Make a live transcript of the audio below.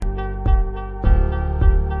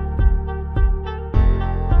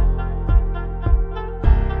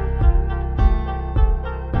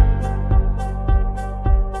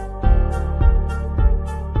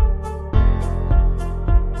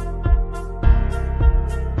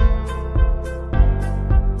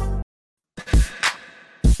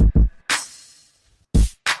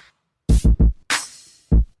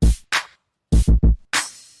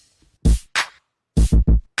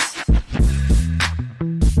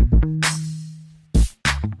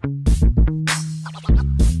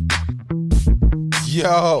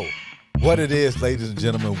Yo, what it is, ladies and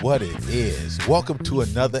gentlemen, what it is. Welcome to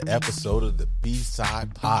another episode of the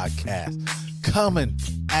B-Side Podcast. Coming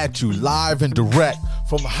at you live and direct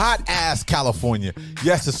from hot-ass California.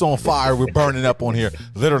 Yes, it's on fire. We're burning up on here.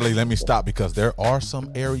 Literally, let me stop because there are some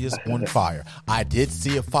areas on fire. I did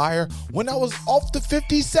see a fire when I was off the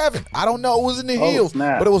 57. I don't know. It was in the hills,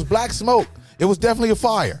 but it was black smoke. It was definitely a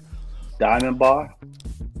fire. Diamond Bar?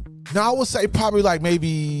 No, I would say probably like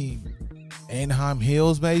maybe Anaheim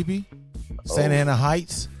Hills, maybe Santa Ana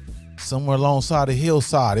Heights, somewhere alongside the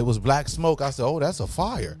hillside. It was black smoke. I said, oh, that's a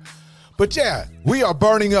fire. But yeah, we are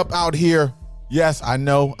burning up out here. Yes, I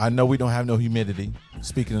know we don't have no humidity.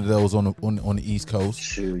 Speaking of those on the East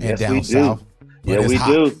Coast and down south. Yeah, we hot.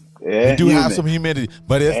 do. Yeah, we do have some humidity,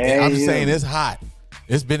 but I'm saying it's hot.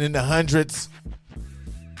 It's been in the hundreds.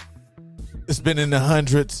 It's been in the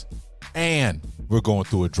hundreds, and we're going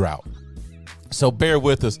through a drought. So bear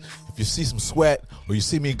with us. If you see some sweat or you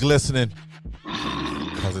see me glistening,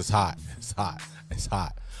 because it's hot. It's hot. It's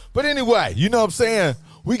hot. But anyway, you know what I'm saying?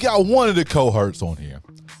 We got one of the cohorts on here.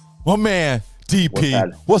 My man,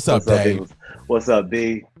 DP. What's up, Dave? What's up,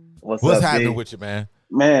 B? What's happening with you, man?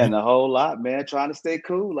 Man, a whole lot, man. Trying to stay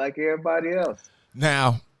cool like everybody else.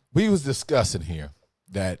 Now, we was discussing here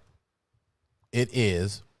that it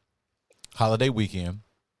is holiday weekend,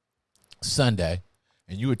 Sunday,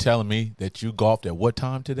 and you were telling me that you golfed at what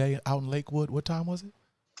time today out in Lakewood? What time was it?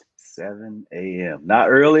 7 a.m. Not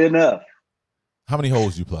early enough. How many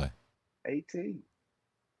holes you play? 18.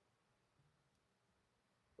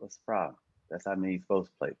 What's the problem? That's how many you're supposed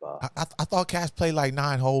to play, Bob. I thought cats play like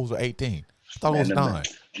 9 holes or 18. I thought it was 9.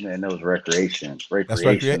 Man, that was recreational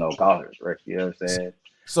golfers. You know what I'm saying?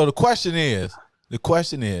 So the question is,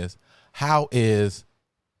 how is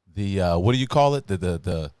the what do you call it?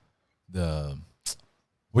 The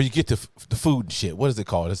where you get the food and shit. What is it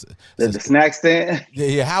called? The snack stand?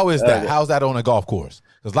 Yeah. How is that? How's that on a golf course?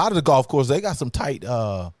 Because a lot of the golf courses, they got some tight,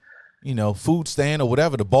 food stand or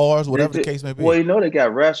whatever, the bars, whatever the case may be. Well, they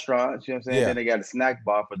got restaurants, you know what I'm saying? Yeah. Then they got a snack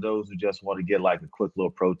bar for those who just want to get like a quick little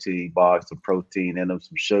protein bar, some protein in them,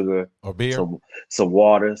 some sugar. Or beer. Some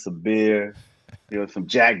water, some beer, some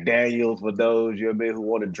Jack Daniels for those, you know what I mean, who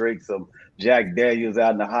want to drink some Jack Daniels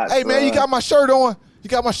out in the hot sun. Hey, man, you got my shirt on? You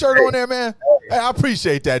got my shirt on there, man? Hey, I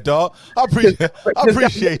appreciate that, dog. I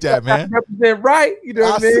appreciate that, man. Represent right, you know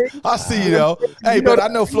what I mean? I see you, though. Hey, but I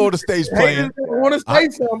know Florida State's playing. I want to say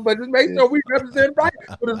something, but just make sure we represent right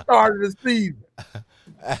for the start of the season.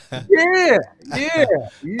 Yeah.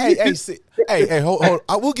 Hey, hold.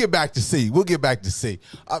 We'll get back to C.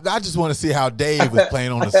 I just want to see how Dave was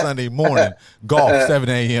playing on a Sunday morning, golf, 7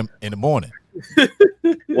 a.m. in the morning.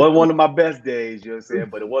 Wasn't one of my best days, you know what I'm saying?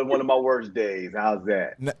 But it wasn't one of my worst days. How's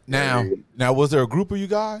that? Now, was there a group of you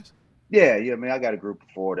guys? Yeah, man. I got a group of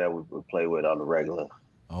 4 that we play with on the regular.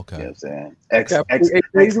 Okay. You know what I'm saying?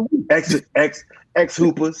 Ex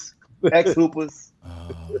hoopers.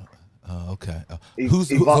 Okay.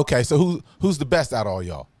 Okay, so who's the best out of all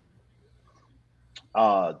y'all?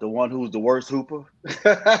 The one who's the worst hooper.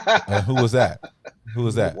 Who was that?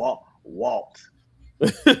 Walt.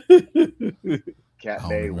 Cat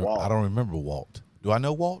named Walt. I don't remember Walt. Do I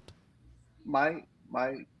know Walt? Mike.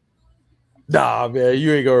 Nah, man,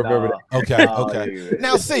 you ain't gonna remember that. Okay.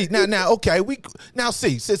 Now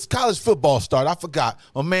see, since college football started, I forgot.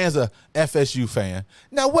 My man's a FSU fan.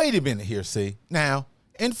 Now wait a minute here, see. Now,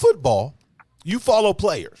 in football, you follow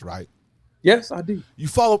players, right? Yes, I do. You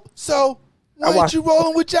follow. So why aren't you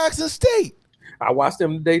rolling with Jackson State? I watched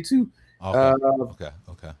them today too. Okay.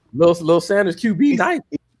 Lil Sanders QB night.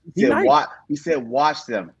 He said watch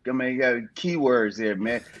them. I mean, you got keywords here,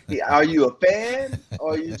 man. Are you a fan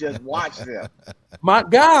or you just watch them? My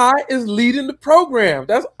guy is leading the program.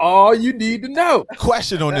 That's all you need to know.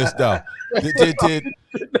 Question on this though.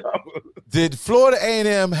 Did Florida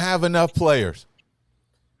A&M have enough players?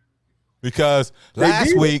 Because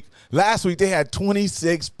last week they had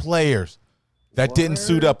 26 players that didn't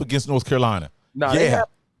suit up against North Carolina. No,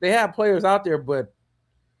 they have players out there, but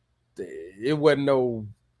it wasn't no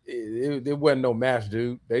match,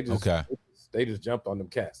 dude. They just jumped on them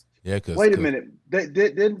cats. Yeah, wait a minute.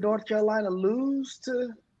 Did North Carolina lose to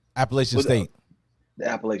Appalachian State? The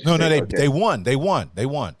Appalachian State. No, they won. They won.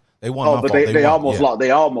 Oh, but they almost lost. They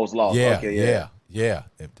almost lost. Yeah, okay, yeah.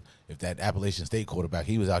 If that Appalachian State quarterback,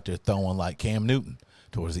 he was out there throwing like Cam Newton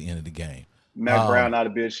towards the end of the game. Matt Brown ought to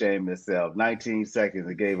be ashamed of himself. 19 seconds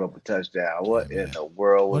and gave up a touchdown. What in the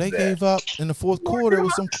world was that? They gave up in the fourth quarter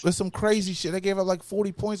with some crazy shit. They gave up like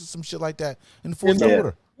 40 points or some shit like that in the fourth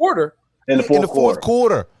quarter. In the fourth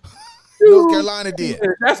quarter. North Carolina did.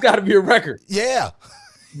 That's got to be a record. Yeah.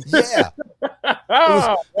 Yeah.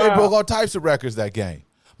 They broke all types of records that game.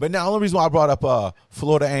 But now, the only reason why I brought up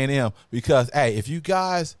Florida A&M, because, hey, if you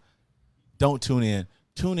guys don't tune in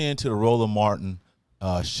to the Roland Martin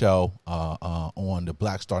show on the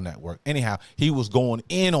Black Star Network. Anyhow, he was going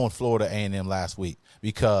in on Florida A&M last week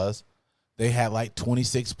because they had like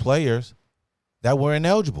 26 players that were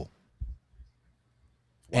ineligible.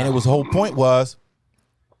 Wow. And the whole point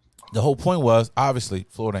was obviously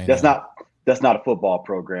Florida A&M. That's not a football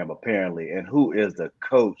program, apparently. And who is the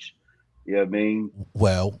coach? You know what I mean?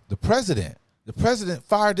 Well, the president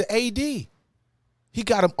fired the AD. He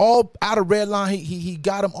got them all out of red line. He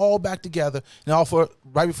got them all back together. And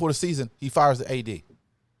right before the season, he fires the AD.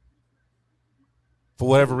 For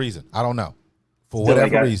whatever reason. I don't know. For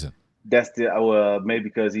whatever reason. That's maybe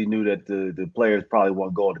because he knew that the players probably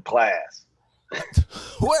won't go to class.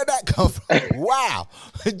 Where'd that come from? Wow.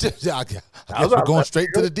 I guess we're going straight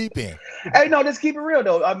to the deep end. Hey, no, let's keep it real,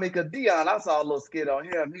 though. I mean, because Dion, I saw a little skit on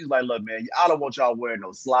him. He was like, look, man, I don't want y'all wearing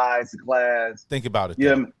no slides to class. Think about it.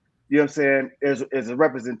 You know what I'm saying? It's a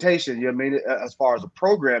representation, you know what I mean, as far as a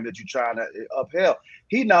program that you're trying to upheld.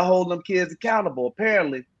 He's not holding them kids accountable,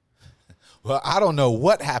 apparently. Well, I don't know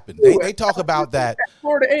what happened. They talk about that.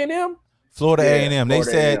 Florida A&M? Florida A&M. They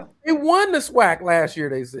said they won the SWAC last year,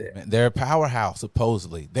 they said. Man, they're a powerhouse,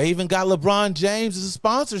 supposedly. They even got LeBron James as a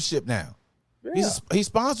sponsorship now. Yeah. He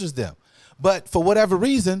sponsors them. But for whatever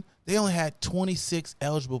reason, they only had 26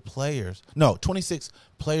 eligible players. No, 26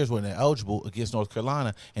 players were eligible against North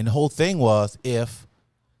Carolina. And the whole thing was if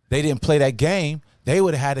they didn't play that game, they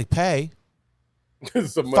would have had to pay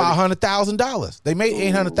 $500,000. They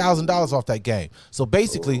made $800,000 off that game. So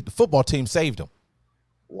basically, the football team saved them.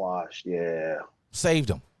 Washed, yeah. Saved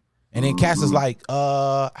them. And then Cass is like,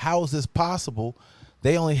 how is this possible?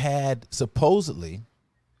 They only had supposedly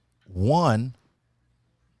one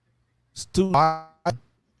student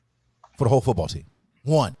for the whole football team.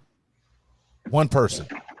 One person.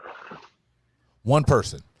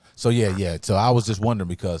 So yeah. So I was just wondering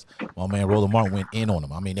because my man Roland Martin went in on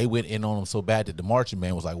him. I mean, they went in on him so bad that the marching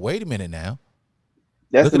man was like, wait a minute now.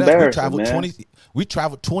 That's embarrassing, we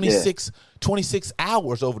traveled 26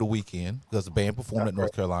 hours over the weekend because the band performed at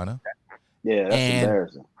North Carolina. Yeah, that's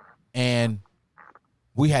embarrassing. And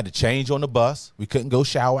we had to change on the bus. We couldn't go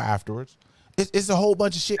shower afterwards. It's a whole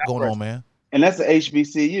bunch of shit going on, man. And that's the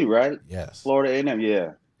HBCU, right? Yes. Florida A&M,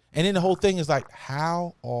 yeah. And then the whole thing is like,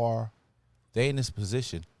 how are they in this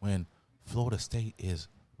position when Florida State is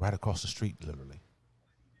right across the street, literally?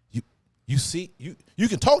 You see, you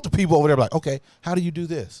can talk to people over there like, okay, how do you do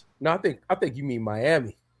this? No, I think you mean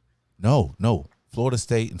Miami. No. Florida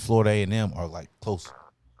State and Florida A&M are like close.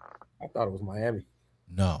 I thought it was Miami.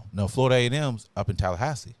 No. Florida A&M's up in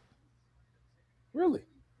Tallahassee. Really?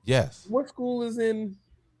 Yes. What school is in?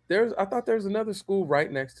 I thought there's another school right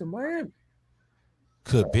next to Miami.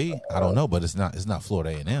 Could be. I don't know, but it's not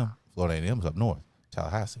Florida A&M. Florida A&M's up north,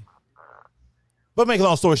 Tallahassee. But make a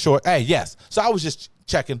long story short, hey, yes. So I was just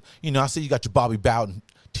checking. You know, I see you got your Bobby Bowden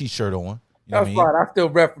T-shirt on. You know That's fine. I still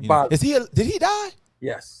rep for Bobby. Did he die?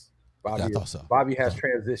 Yes. Bobby. Yeah, I thought so. Bobby has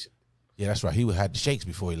transitioned. Yeah, that's right. He had the shakes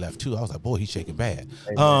before he left too. I was like, boy, he's shaking bad.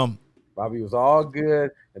 Hey, Bobby was all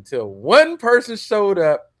good until one person showed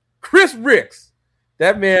up, Chris Ricks.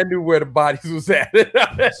 That man knew where the bodies was at.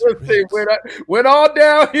 Went all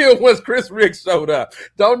downhill once Chris Ricks showed up.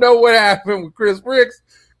 Don't know what happened with Chris Ricks,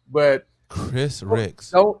 but Chris Ricks.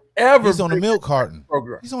 Don't ever. He's on the milk carton.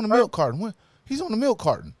 Program. He's on the milk carton. He's on the milk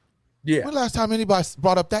carton. Yeah. When last time anybody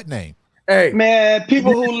brought up that name? Hey, man,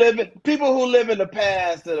 people who live in the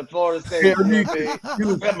past of the Florida State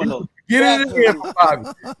criminals. Get it in, Bobby.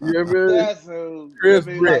 That's who. Chris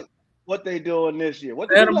Ricks. Like, what they doing this year? What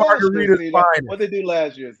they Santa do last Margarita's year? finest. What they do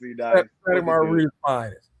last year? Santa Margarita's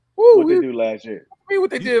finest. What they do last year? I mean, what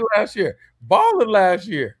they did last year? Balling last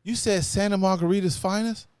year. You said Santa Margarita's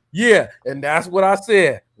finest? Yeah, and that's what I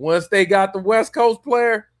said. Once they got the West Coast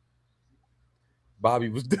player, Bobby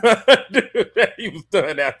was done. He was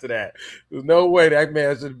done after that. There's no way that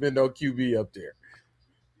man should have been no QB up there.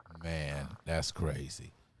 Man, that's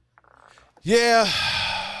crazy. Yeah.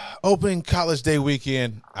 Opening college day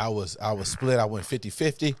weekend, I was split. I went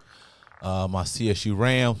 50-50. My CSU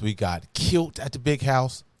Rams, we got killed at the big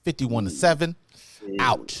house, 51-7.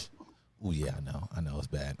 Ouch. Oh yeah, I know it's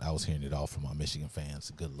bad. I was hearing it all from my Michigan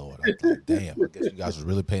fans. Good Lord. I was like, damn, I guess you guys were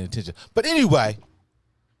really paying attention. But anyway,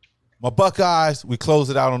 my Buckeyes, we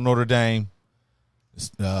closed it out on Notre Dame.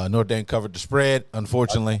 Notre Dame covered the spread,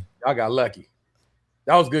 unfortunately. Y'all got lucky.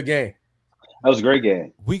 That was a good game. That was a great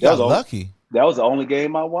game. We got lucky. That was the only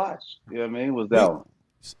game I watched. You know what I mean? Was that one.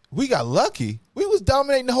 We got lucky. We was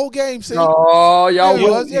dominating the whole game. See? Oh, y'all he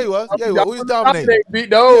was. We was dominating.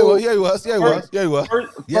 No, he was.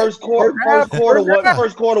 First quarter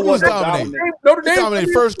was dominating.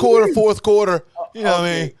 Dominating first quarter, fourth quarter. You know what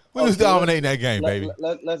I mean? We was dominating that game, baby.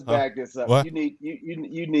 Let's back this up. What? You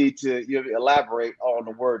need to elaborate on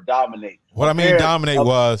the word dominate. What I mean dominate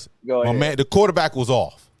was the quarterback was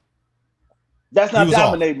off. That's not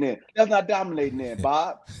dominating then. That's not dominating then,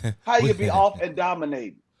 Bob. How you be off and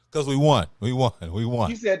dominating? Because we won.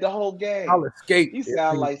 You said the whole game. I'll escape. You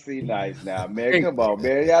sound like C-Nice now, man. Come on,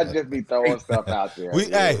 man. Y'all just be throwing stuff out there.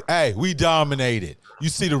 We dominated. You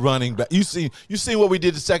see the running back. You see what we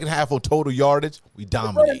did the second half of total yardage? We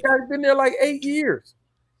dominated. That guy's been there like 8 years.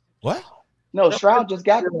 What? No, Stroud just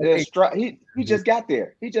got there. He just got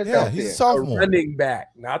there. He just got he's there. a sophomore. Running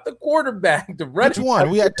back, not the quarterback. The running Which one?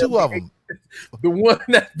 back. We had two of them. The one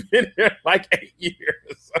that's been there like 8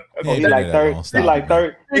 years. Yeah, He like 30. He like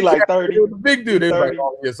 30. He like 30. The big dude. They're like,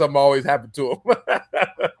 oh, yeah, something always happened to him.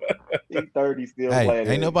 He's 30 still Hey, playing.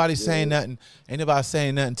 ain't nobody saying nothing. Ain't nobody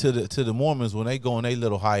saying nothing to the Mormons when they go on their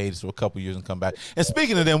little hiatus for a couple years and come back. And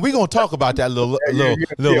speaking of them, we're gonna talk about that a little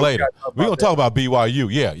later. We're gonna talk about BYU.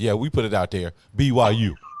 Yeah, we put it out there.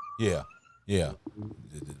 BYU. Yeah.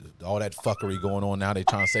 All that fuckery going on now. They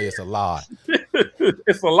trying to say it's a lie.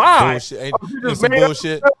 It's a lie. Bullshit. It's some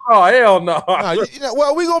bullshit. Oh, hell no.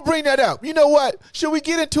 Well, we're gonna bring that up. You know what? Should we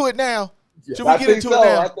get into it now? Yeah. Should we get into it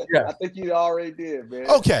now? I think you already did, man.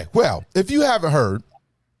 Okay, well, if you haven't heard,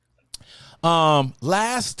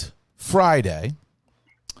 last Friday,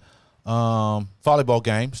 volleyball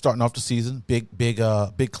game starting off the season,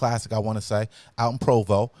 big classic, I want to say, out in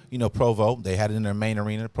Provo. You know, Provo, they had it in their main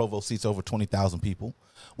arena. Provo seats over 20,000 people.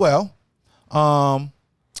 Well, volleyball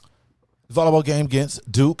game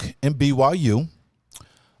against Duke and BYU.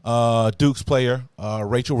 Duke's player,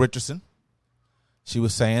 Rachel Richardson, she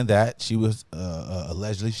was saying that she was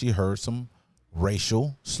allegedly she heard some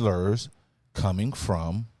racial slurs coming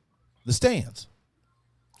from the stands.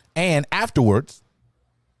 And afterwards,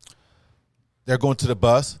 they're going to the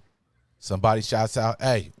bus. Somebody shouts out,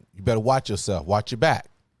 "Hey, you better watch yourself. Watch your back."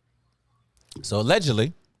 So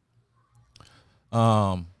allegedly,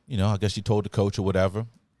 I guess she told the coach or whatever.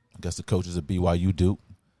 I guess the coaches at BYU Duke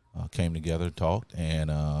came together and talked. And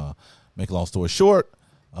make a long story short,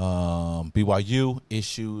 BYU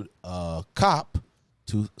issued a cop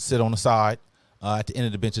to sit on the side at the end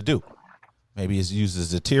of the bench of Duke. Maybe it's used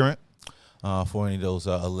as a deterrent for any of those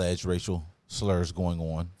alleged racial slurs going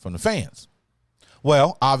on from the fans.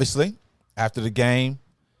 Well, obviously, after the game,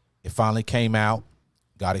 it finally came out,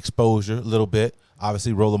 got exposure a little bit.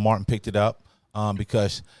 Obviously, Roland Martin picked it up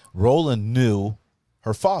because Roland knew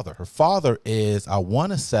her father. Her father is, I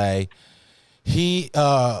want to say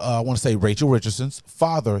Rachel Richardson's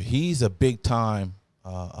father. He's a big-time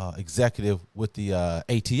executive with the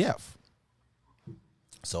ATF.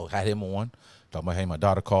 So had him on, talking about, hey, my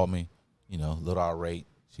daughter called me, a little irate.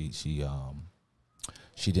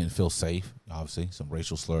 She didn't feel safe. Obviously, some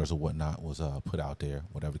racial slurs or whatnot was put out there,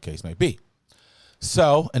 whatever the case may be.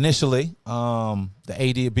 So initially, the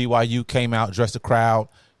AD at BYU came out, addressed the crowd,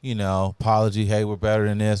 apology, hey, we're better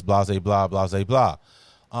than this, blah, blah, blah, blah, blah.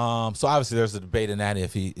 So obviously there's a debate in that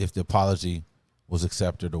if the apology was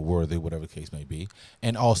accepted or worthy, whatever the case may be.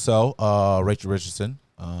 And also, Rachel Richardson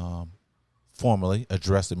formally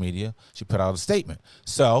addressed the media. She put out a statement.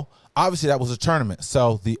 So obviously that was a tournament.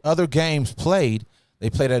 So the other games they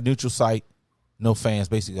played at a neutral site, no fans,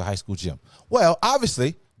 basically a high school gym. Well,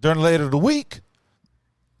 obviously, during later the week,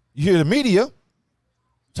 you hear the media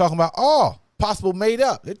talking about, possible made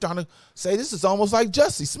up. They're trying to say this is almost like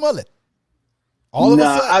Jussie Smollett. All of a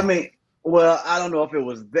sudden. I mean, well, I don't know if it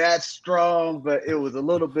was that strong, but it was a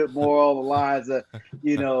little bit more on the lines of,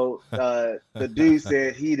 the dude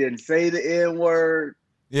said he didn't say the N-word.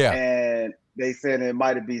 Yeah. And they said it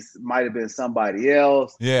might have been somebody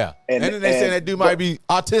else. Yeah. And then they said that dude might be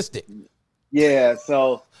autistic. Yeah.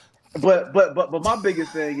 So, but my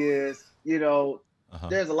biggest thing is,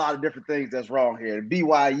 there's a lot of different things that's wrong here.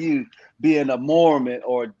 BYU being a Mormon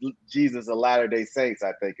or Jesus of Latter-day Saints,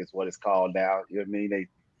 I think is what it's called now. You know what I mean? They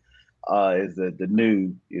is the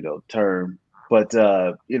new, term. But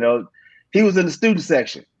he was in the student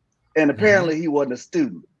section, and apparently he wasn't a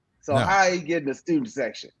student. So how he get in the student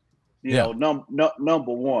section? Number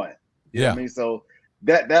one. You know what I mean? So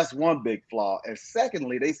that's one big flaw. And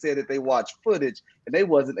secondly, they said that they watched footage and they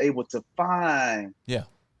wasn't able to find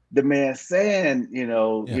the man saying,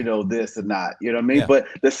 this or not. You know what I mean? Yeah. But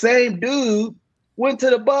the same dude went to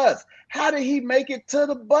the bus. How did he make it to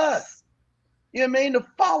the bus? You know what I mean? To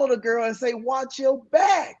follow the girl and say, watch your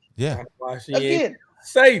back. Yeah. Again,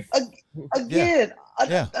 Safe. Again,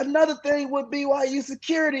 another thing with BYU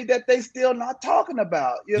security that they still not talking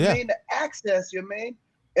about. You know what I mean? The access, you know what I mean?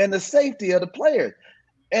 And the safety of the players.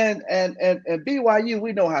 And BYU,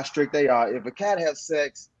 we know how strict they are. If a cat has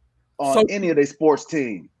sex on any of their sports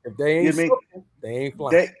team, if they ain't, you know what I mean? They ain't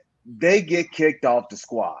flying. They get kicked off the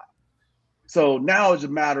squad. So now it's a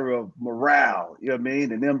matter of morale, you know what I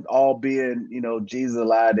mean? And them all being, you know, Jesus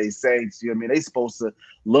alive, they saints, you know what I mean? They supposed to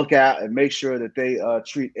look out and make sure that they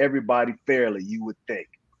treat everybody fairly, you would think.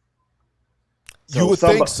 You would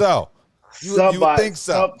think so. You would think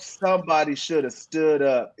so. Somebody should have stood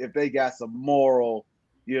up if they got some moral,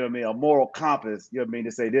 you know what I mean, a moral compass, you know what I mean,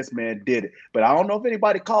 to say this man did it. But I don't know if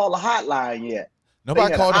anybody called the hotline yet.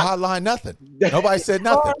 Nobody called the hotline, nothing. Nobody said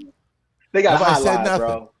nothing. They got Nobody a hotline, said nothing.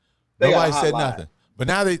 bro. Nobody said nothing. But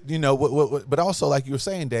now they, you know, but also like you were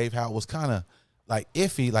saying, Dave, how it was kind of like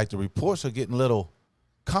iffy, like the reports are getting a little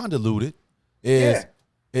convoluted.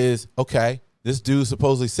 Is okay, this dude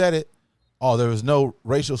supposedly said it. Oh, there was no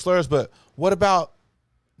racial slurs, but what about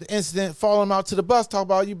the incident following out to the bus? Talk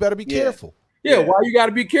about you better be careful. Yeah, why you got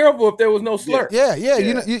to be careful if there was no slur? Yeah.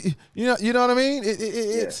 You know what I mean?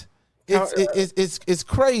 It's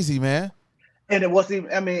crazy, man. And it wasn't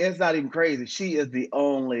even, I mean, it's not even crazy. She is the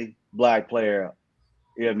only black player,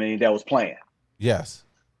 you know what I mean, that was playing. Yes.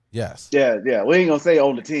 Yeah. We ain't gonna say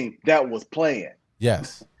on the team that was playing.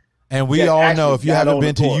 Yes. And we all know, if you haven't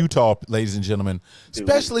been to Utah, ladies and gentlemen,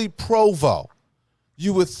 especially Provo,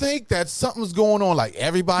 you would think that something's going on. Like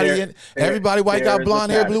everybody white got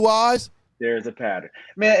blonde hair, blue eyes. There's a pattern,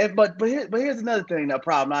 man. But here's another thing. That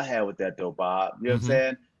problem I had with that though, Bob. You know what I'm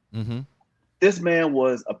saying? Mm-hmm. This man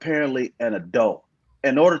was apparently an adult.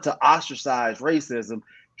 In order to ostracize racism,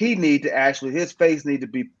 his face need to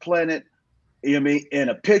be planted, you know what I mean, in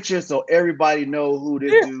a picture so everybody know who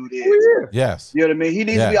this dude is. Yes. You know what I mean? He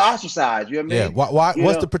needs to be ostracized. You know what I mean? Why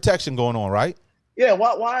what's the protection going on, right? Yeah,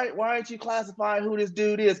 why aren't you classifying who this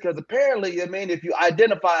dude is? Because apparently, you know what I mean, if you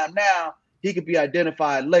identify him now, he could be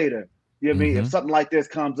identified later. You know what I mean? If something like this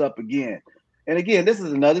comes up again. And again, this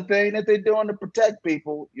is another thing that they're doing to protect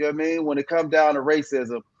people, you know what I mean, when it comes down to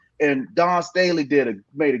racism. And Don Staley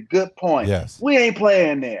made a good point. Yes. We ain't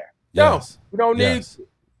playing there. Yes. No, we don't need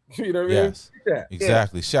you know what I mean? Yes.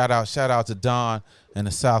 Exactly. Yeah. Shout out to Don and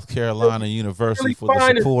the South Carolina University for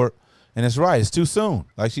the support. And it's right. It's too soon.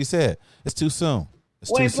 Like she said, it's too soon.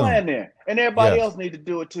 We ain't playing there. And everybody else need to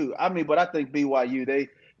do it too. I mean, but I think BYU,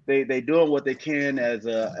 they doing what they can as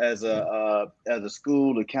a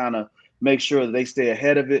school to kind of make sure that they stay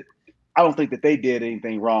ahead of it. I don't think that they did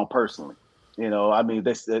anything wrong personally. You know, I mean,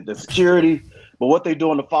 the security, but what they're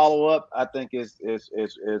doing to follow up, I think is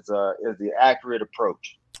the accurate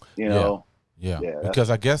approach. You know. Yeah. Because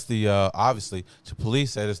I guess the obviously the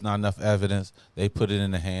police said it's not enough evidence. They put it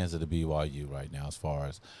in the hands of the BYU right now, as far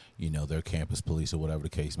as, you know, their campus police or whatever the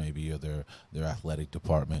case may be, or their athletic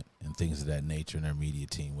department and things of that nature, and their media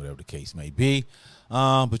team, whatever the case may be.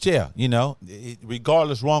 But yeah, you know,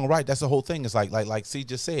 regardless, wrong or right, that's the whole thing. It's like C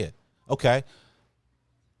just said. Okay,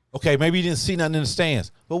 maybe you didn't see nothing in the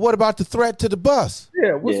stands, but what about the threat to the bus?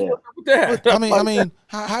 Yeah, what's up with that? I mean,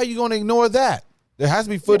 how are you going to ignore that? There has to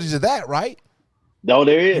be footage of that, right? No,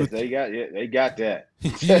 there is. They got that.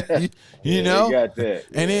 you know, they got that.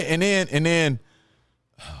 And then,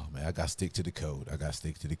 oh man, I got to stick to the code.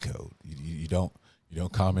 You don't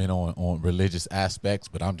comment on religious aspects,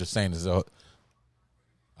 but I'm just saying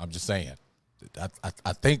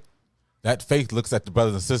I think that faith looks at the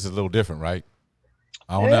brothers and sisters a little different, right?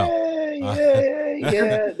 I don't know.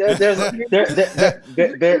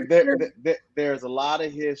 There's a lot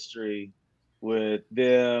of history with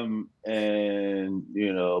them and,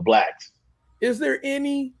 you know, blacks. Is there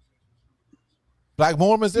any Black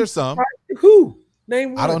Mormons? There's some. Who?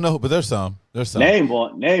 Name one. I don't know, but there's some. Name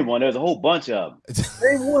one. There's a whole bunch of them.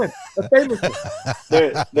 Name one. A famous one.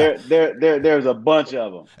 There's a bunch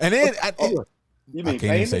of them. And then you I mean can't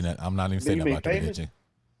famous? even say that. I'm not even saying that about religion.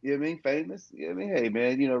 You know what I mean? Famous? You know what I mean? Hey,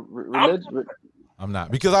 man, you know, religion. I'm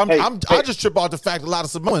not, because I just trip out the fact a lot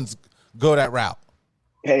of Samoans go that route.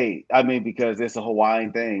 Hey, I mean, because it's a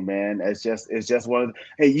Hawaiian thing, man. It's just one of the,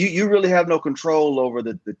 hey, you really have no control over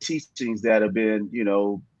the teachings that have been, you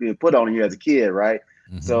know, being put on you as a kid, right?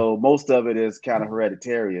 Mm-hmm. So most of it is kind of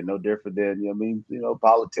hereditary and no different than, you know what I mean, you know,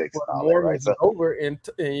 politics and all that, right? So over in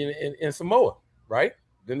Samoa, right?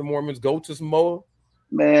 Then the Mormons go to Samoa.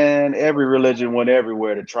 Man, every religion went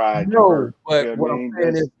everywhere to try and convert. But you know what I'm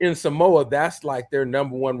saying is, in Samoa, that's like their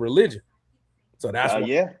number one religion. So that's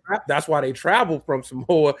that's why they travel from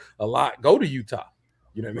Samoa a lot, go to Utah.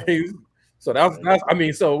 You know what I mean? So that's I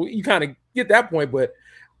mean, so you kind of get that point. But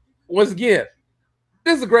once again,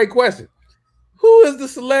 this is a great question. who is the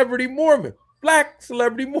celebrity Mormon? Black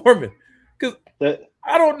celebrity Mormon? Because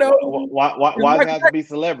I don't know. Why does it have to be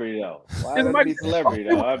celebrity though? Why does it have to be celebrity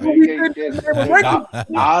though? I mean,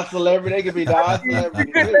 non-celebrity, they could be non-celebrity.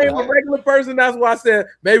 You could name a regular person. That's why I said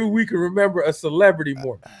maybe we can remember a celebrity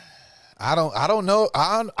Mormon. I don't know.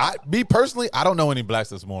 Me personally, I don't know any blacks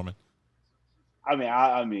that's Mormon. I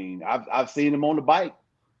mean, I've seen them on the bike.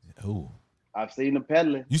 Ooh. I've seen them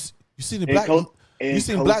pedaling. You seen the black? You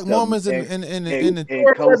seen black Mormons in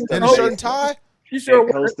the shirt and tie? You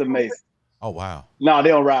sure? Costa Mesa. Oh wow! No, they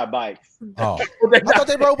don't ride bikes. Oh, I thought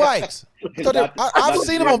they rode bikes. I've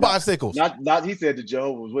seen them on bicycles. Not he said the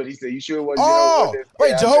Jehovah's Witness. He said, "You sure wasn't?" Oh,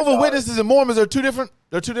 wait, Jehovah's Witnesses and Mormons are two different.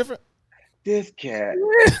 They're two different. This cat.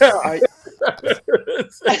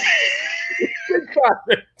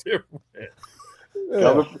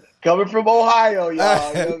 Coming from Ohio,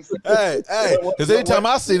 y'all. You know hey. Because anytime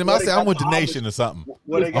I see them, I say I'm with the nation or something.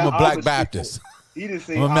 I'm a Black Baptist. He just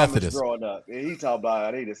seen I'm a Methodist growing up, and he talking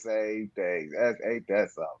about they the same thing. Ain't that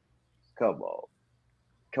something?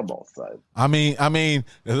 Come on, son. I mean,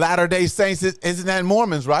 the Latter-day Saints isn't that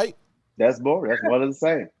Mormons, right? That's Mormon. That's one of the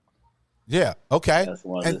same. Yeah. Okay. That's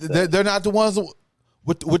one and of the they're not the ones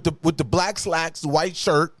with the black slacks, the white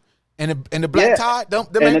shirt, and the black tie.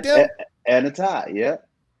 Don't they make them? And a tie. Yeah.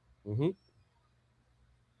 Mm-hmm.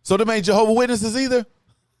 So they ain't Jehovah's Witnesses either.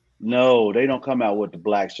 No, they don't come out with the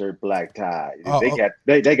black shirt, black tie.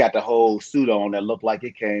 They got the whole suit on that look like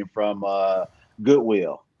it came from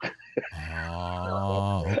Goodwill.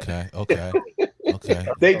 Oh, okay.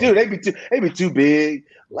 They do. They be too big.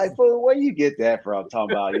 Like, fool, where you get that from?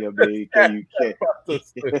 Talking about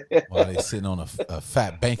Well, they sitting on a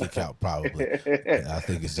fat bank account probably. I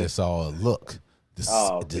think it's just all a look,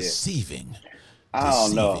 deceiving. I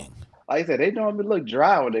don't know. Like I said, they normally look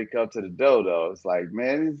dry when they come to the door, though. It's like,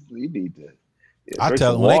 man, you need to. I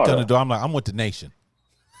tell them when they come to the door, I'm like, I'm with the nation.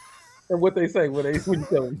 And what they say when you tell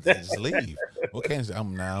them that? Just leave. What can I say?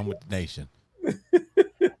 I'm with the nation.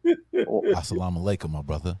 Assalamu alaikum, my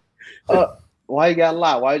brother. Why you got a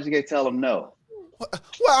lot? Why did you tell them no? Well,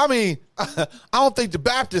 I mean, I don't think the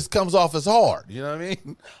Baptist comes off as hard. You know what I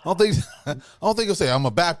mean? I don't think you'll say I'm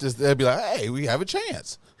a Baptist. They'll be like, hey, we have a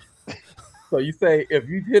chance. So you say if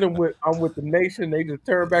you hit them with "I'm with the nation," they just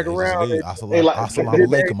turn back around. Assalamu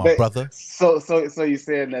alaikum, my brother. So you're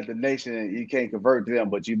saying that the nation, you can't convert them,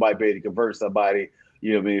 but you might be able to convert somebody,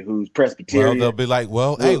 you know what I mean, who's Presbyterian. Well, they'll be like, we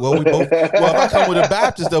both. Well, if I come with a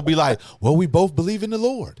Baptist, they'll be like, well, we both believe in the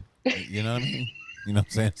Lord. You know what I mean? You know what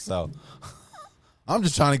I'm saying? So I'm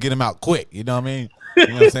just trying to get him out quick. You know what I mean? You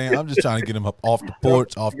know what I'm saying? I'm just trying to get him up off the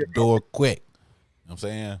porch, off the door quick. You know what I'm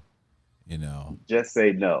saying? You know. Just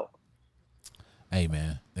say no. Hey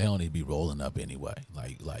man, they don't need to be rolling up anyway.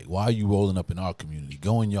 Like, why are you rolling up in our community?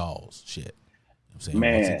 Go in y'all's shit. You know what I'm saying?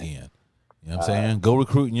 Man. Once again. You know what I'm saying? Go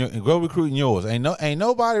recruiting yours. Ain't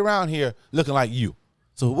nobody around here looking like you.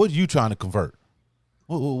 So what are you trying to convert?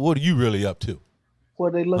 What are you really up to?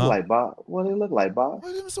 What they look like, Bob? What they look like, Bob?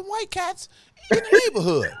 Well, some white cats in the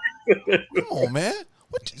neighborhood. Come on, man.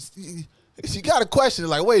 She got a question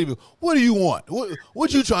like, wait a minute, what do you want?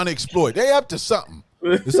 What you trying to exploit? They up to something.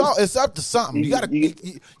 It's up to something. You gotta.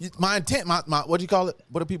 My intent. My what do you call it?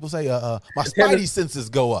 What do people say? My spidey senses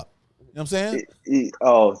go up. You know what I'm saying?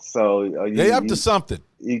 They up to something.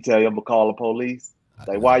 You tell them to call the police.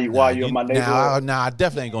 Like why you in my neighborhood? Nah, I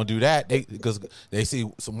definitely ain't gonna do that. Because they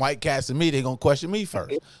see some white cats in me, they gonna question me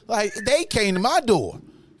first. Like they came to my door. You know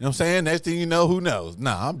what I'm saying? Next thing you know, who knows?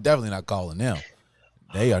 Nah, I'm definitely not calling them.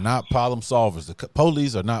 They are not problem solvers. The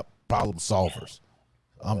police are not problem solvers.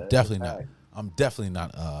 I'm definitely not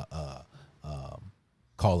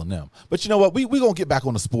calling them. But you know what? We gonna get back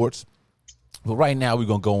on the sports. But right now we're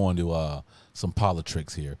gonna go on to some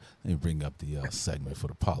politics here. Let me bring up the segment for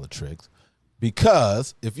the politics.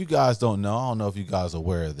 Because if you guys don't know, I don't know if you guys are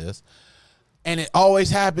aware of this, and it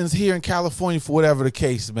always happens here in California for whatever the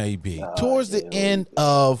case may be. Towards the end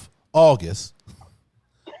of August,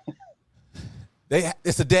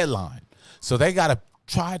 it's a deadline. So they got to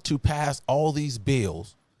try to pass all these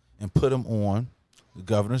bills and put them on the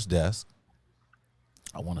governor's desk.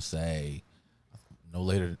 I want to say no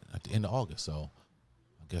later at the end of August. So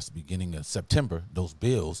I guess beginning of September, those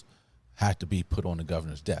bills had to be put on the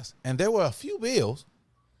governor's desk. And there were a few bills,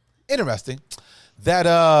 interesting, that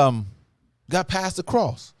got passed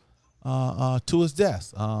across to his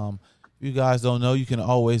desk. If you guys don't know, you can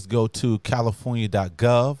always go to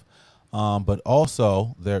california.gov. But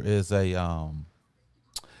also there is a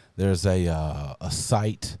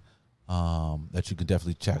site that you can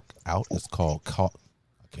definitely check out. It's called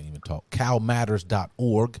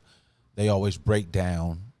calmatters.org. They always break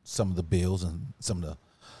down some of the bills and some of the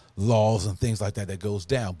laws and things like that that goes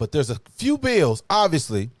down. But there's a few bills,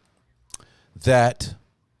 obviously, that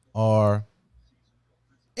are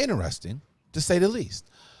interesting, to say the least.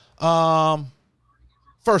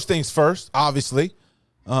 First things first, obviously,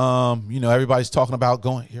 everybody's talking about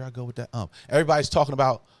going, here I go with that. Everybody's talking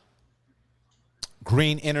about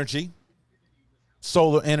green energy,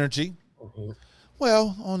 solar energy. Mm-hmm.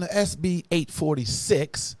 Well, on the SB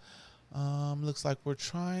 846, looks like we're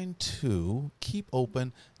trying to keep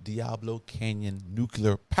open Diablo Canyon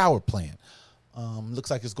nuclear power plant.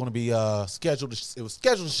 Looks like it's going to be scheduled. It was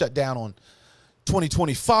scheduled to shut down on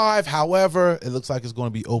 2025. However, it looks like it's going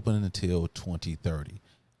to be open until 2030.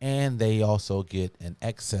 And they also get an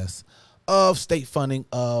excess of state funding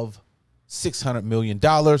of $600 million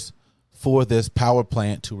for this power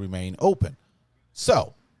plant to remain open.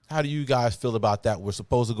 So, how do you guys feel about that? We're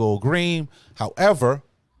supposed to go green. However,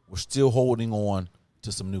 we're still holding on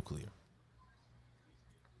to some nuclear.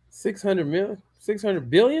 600 million? 600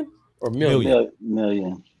 billion or million?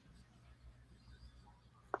 Million.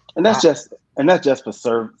 And that's just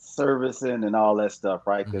for servicing and all that stuff,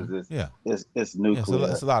 right? Because it's nuclear. Yeah, so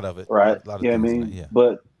it's a lot of it, right? A lot of you know what I mean? Yeah.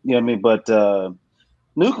 But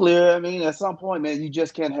nuclear. I mean, at some point, man, you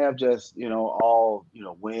just can't have just all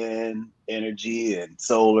wind energy and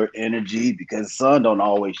solar energy because the sun don't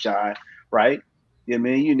always shine, right? You know what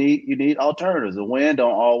I mean? You need alternatives. The wind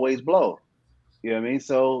don't always blow. You know what I mean?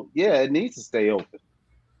 So yeah, it needs to stay open.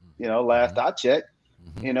 Last I checked.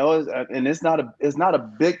 And it's not a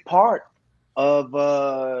big part of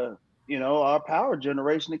our power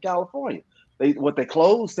generation in California. They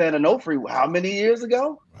closed San Onofre how many years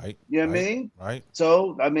ago? Right. You know what I mean? Right.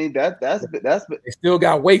 So I mean that's they still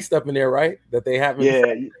got waste up in there, right? That they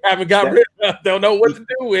haven't got rid of. Don't know what to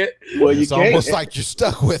do with. Well, it's almost like you're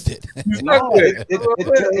stuck with it. No,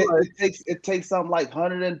 it takes something like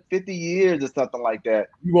 150 years or something like that.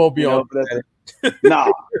 You won't be on that.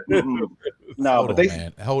 No. No, hold on,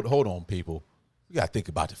 man. Hold on, people. You gotta think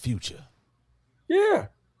about the future. Yeah. You know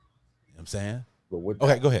what I'm saying?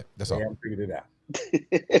 Okay, go ahead. That's all. I figured it out.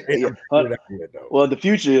 Well, the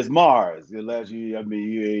future is Mars, unless you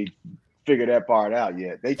ain't figured that part out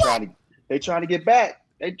yet. They trying to get back.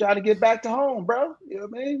 They trying to get back to home, bro. You know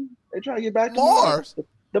what I mean? They trying to get back to Mars.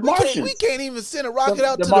 The Martians. We can't even send a rocket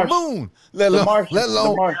out to the moon. Let alone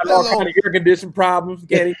air conditioning problems.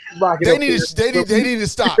 They need to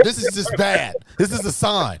stop. This is just bad. This is a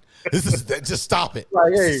sign. Just stop it.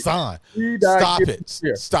 Like, hey, it's a sign. Stop it.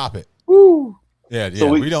 Stop it. Woo. Yeah. So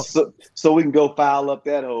we don't. So we can go file up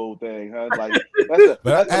that whole thing, huh? Like,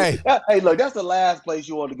 hey, look, that's the last place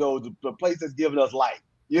you want to go. The place that's giving us light.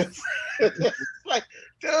 Yes. Like,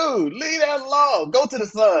 dude, leave that alone. Go to the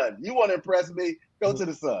sun. You want to impress me? Go to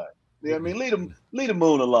the sun. You know what I mean? Leave the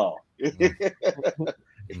moon alone.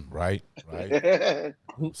 Right.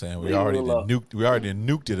 I'm saying we already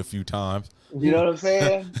nuked it a few times. You know what I'm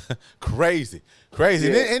saying? Crazy.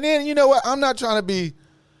 Yeah. And then you know what? I'm not trying to be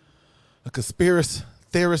a conspiracy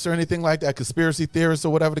theorist or anything like that, conspiracy theorist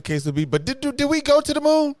or whatever the case would be. But did we go to the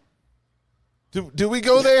moon? Did we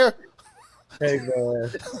go there? Hey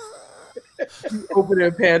man,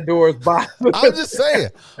 opening Pandora's box. I'm just saying.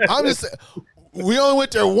 We only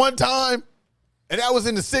went there one time, and that was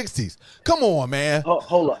in the 60s. Come on, man.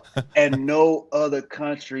 Hold up. And no other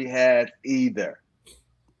country has either.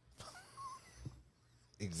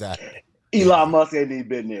 Exactly. Elon Musk ain't even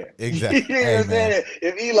been there. Exactly. You know what I'm saying?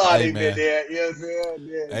 If Elon ain't been there, you know what I'm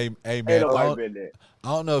saying? Hey man, ain't nobody been there. I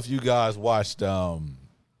don't know if you guys watched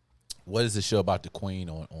what is the show about the Queen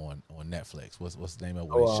on Netflix? What's the name of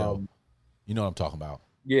the show? You know what I'm talking about?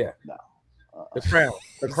 Yeah. No. The Crown.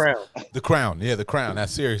 The Crown. Yeah, The Crown.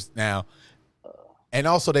 That's serious now. And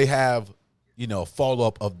also they have,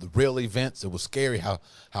 follow-up of the real events. It was scary how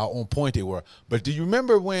on point they were. But do you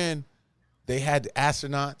remember when they had the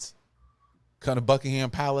astronauts come to Buckingham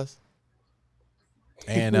Palace?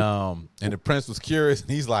 And the prince was curious, and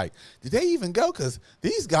he's like, did they even go? Because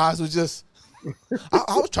these guys were just,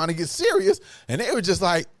 I was trying to get serious, and they were just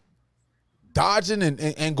like dodging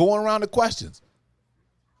and going around the questions.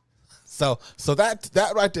 So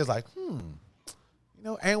that right there is like,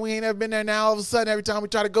 and we ain't ever been there. Now all of a sudden, every time we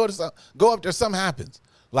try to go up there, something happens.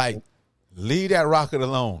 Like, leave that rocket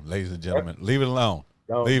alone, ladies and gentlemen. Leave it alone.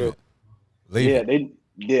 Leave it.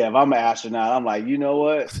 If I'm an astronaut, I'm like, you know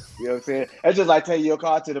what? You know what I'm saying? That's just like taking your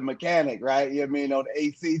car to the mechanic, right? You know what I mean? On the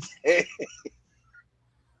AC.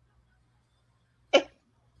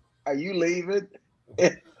 Are you leaving?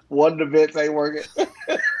 One of the vents ain't working.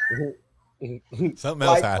 Something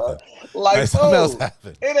else happened. Something else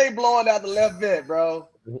happened. It ain't blowing out the left vent, bro.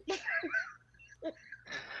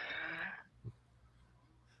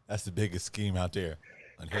 That's the biggest scheme out there.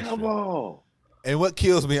 in history. Come on. And what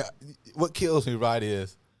kills me, right,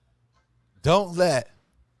 is don't let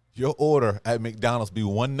your order at McDonald's be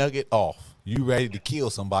one nugget off. You ready to kill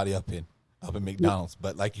somebody up in McDonald's.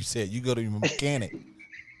 But like you said, you go to your mechanic,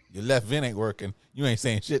 your left vent ain't working, you ain't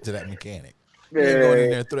saying shit to that mechanic. You ain't going in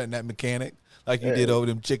there threatening that mechanic like you did over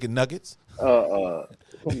them chicken nuggets.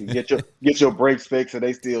 Get your brakes fixed and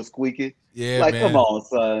they still squeaking. Yeah, like, man. Come on,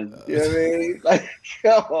 son. You know what I mean? Like,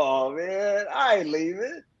 come on, man. I ain't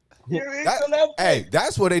leaving. You know what I mean? Hey,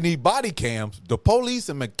 that's where they need body cams. The police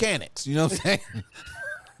and mechanics. You know what I'm saying?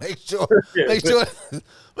 make sure they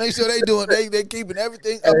keeping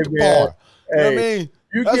everything up to par. You know what I mean?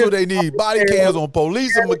 That's what they need. Body cams on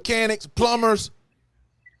police and mechanics, plumbers,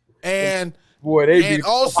 and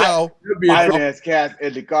also finance cats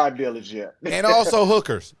in the car dealership, and also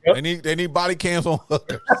hookers. Yep. They need body cams on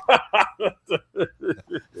hookers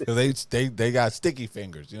because they got sticky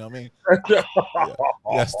fingers. You know what I mean? They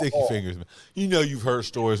got sticky fingers. You know, you've heard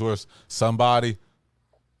stories where somebody,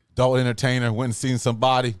 adult entertainer, went and seen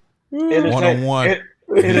somebody one-on-one.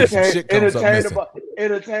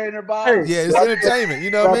 Entertainer body. Yeah, it's entertainment.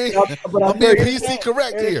 You know what I mean? I'm being PC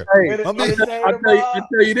correct here. I'll tell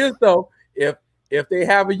you this though. If they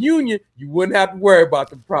have a union, you wouldn't have to worry about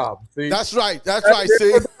the problem. See? That's right.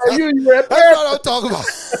 See, that's what I'm talking about.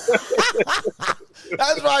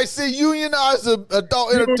 That's right. See, unionize the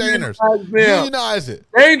adult entertainers. Unionize it.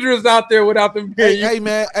 Dangerous out there without them. Hey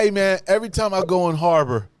man. Every time I go in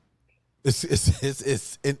Harbor,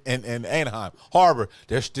 it's in Anaheim Harbor.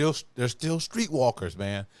 There's still streetwalkers,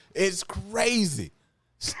 man. It's crazy.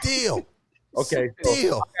 Still. Okay.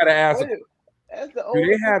 Still. So I gotta ask. Do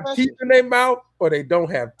they have teeth in their mouth or they don't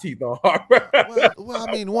have teeth on Harbor? well, I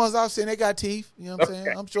mean, the ones I've seen, they got teeth. You know what I'm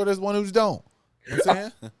saying? I'm sure there's one who's don't. You know what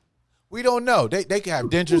I'm saying? We don't know. They can have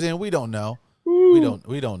dentures in. We don't know. We don't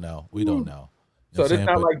know. You so they're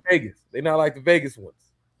not like Vegas. They're not like the Vegas ones.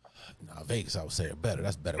 No, Vegas, I would say, are better.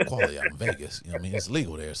 That's better quality out in Vegas. You know what I mean? It's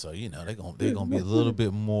legal there, so you know they're gonna be a little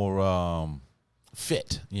bit more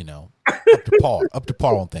fit, you know, up to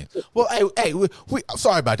par on things. Well, hey, we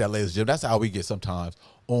sorry about that, ladies and gentlemen. That's how we get sometimes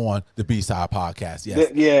on the B-Side podcast.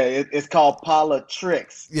 Yes, it's called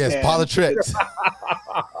politics. Yes, politics.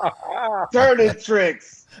 Turning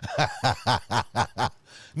tricks.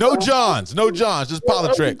 No Johns, just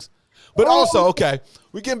politics. But also, okay,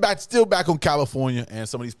 we're getting still back on California and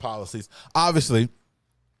some of these policies. Obviously,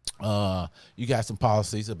 you got some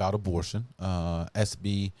policies about abortion,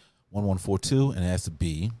 SB 1142 and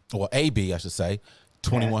SB, or AB, I should say,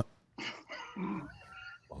 21.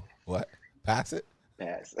 What? Pass it?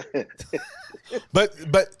 Pass. But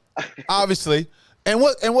obviously, and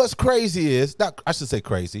what's crazy is, I should say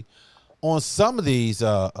crazy, on some of these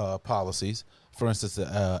policies, for instance,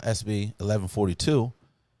 SB 1142,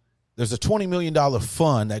 there's a $20 million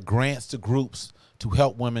fund that grants to groups to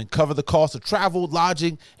help women cover the cost of travel,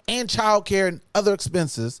 lodging, and child care and other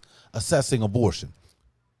expenses assessing abortion.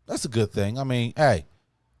 That's a good thing. I mean, hey,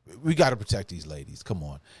 we got to protect these ladies. Come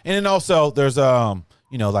on. And then also there's, like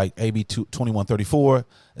AB 2134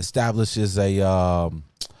 establishes a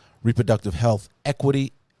reproductive health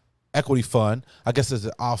equity fund. I guess as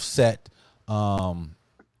an offset the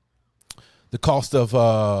cost of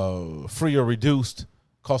free or reduced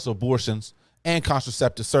cost of abortions and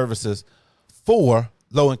contraceptive services for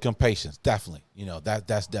low-income patients. Definitely. You know,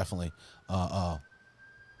 that's definitely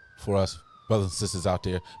for us brothers and sisters out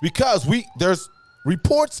there, because there's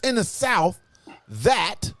reports in the South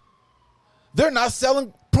that they're not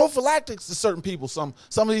selling prophylactics to certain people. Some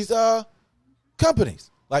of these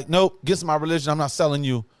companies, like, nope, against my religion, I'm not selling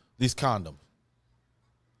you these condoms.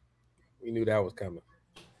 We knew that was coming.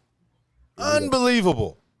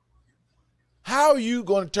 Unbelievable. How are you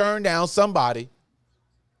going to turn down somebody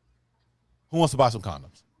who wants to buy some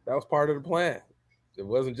condoms? That was part of the plan. It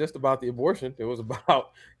wasn't just about the abortion. It was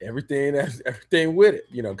about everything with it.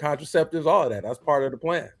 You know, contraceptives, all of that. That's part of the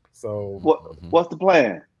plan. So what's the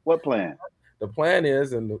plan? What plan? The plan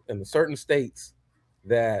is in the certain states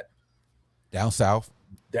that down south,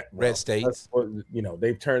 red states,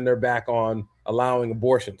 they've turned their back on allowing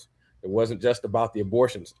abortions. It wasn't just about the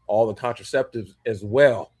abortions. All the contraceptives as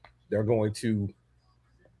well. They're going to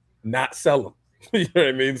not sell them. You know what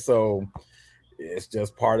I mean? So it's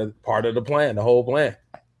just part of the plan, the whole plan.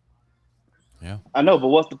 Yeah, I know, but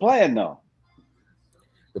what's the plan though?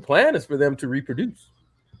 The plan is for them to reproduce.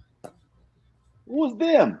 Who's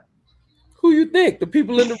them? Who you think? The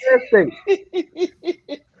people in the red states.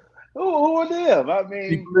 Who are them? I mean,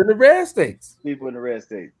 people in the red states. People in the red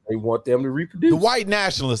states. They want them to reproduce. The white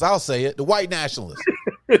nationalists. I'll say it. The white nationalists.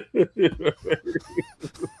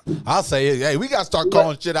 I'll say it. Hey, we got to start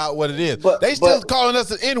calling shit out what it is. They still calling us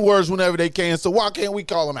the N-words whenever they can, so why can't we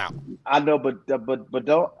call them out? I know, but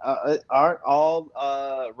don't aren't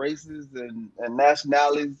all races and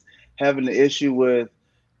nationalities having an issue with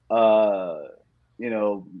having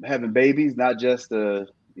babies, not just a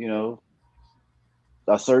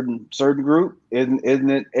certain group? Isn't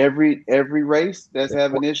it every race that's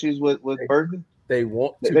having issues with birthing? They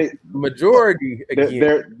want to. Majority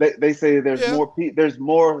again. They say there's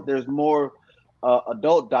more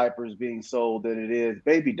adult diapers being sold than it is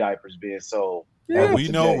baby diapers being sold. Yeah, we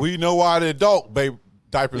know why the adult baby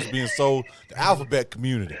diapers being sold. The alphabet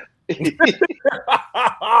community.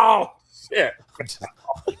 Oh shit!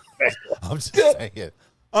 I'm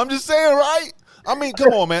just saying, right? I mean,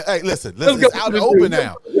 come on, man. Hey, listen. It's out in the open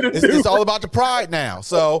now. It's all about the pride now.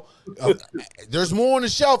 So there's more on the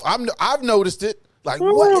shelf. I've noticed it. Like,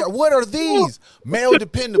 what are these? Male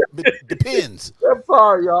depends. I'm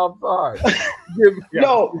sorry, y'all. I'm sorry.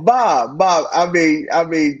 No, Bob. I mean,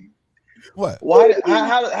 what? Why?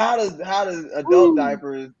 How does adult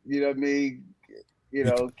diapers? You know what I mean?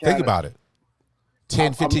 Think about it.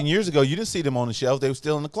 10, 15 years ago, you didn't see them on the shelf. They were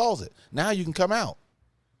still in the closet. Now you can come out.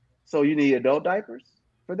 So you need adult diapers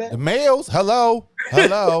for that? The males, hello.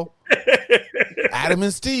 Adam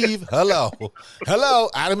and Steve, hello.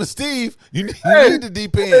 Adam and Steve, you need the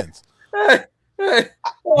depends. Hey,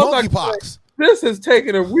 Monkeypox. This has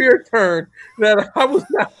taken a weird turn that I was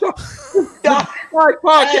not.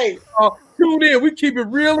 Hey. Tune in. We keep it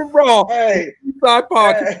real and raw. Hey, Side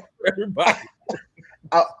podcast for everybody.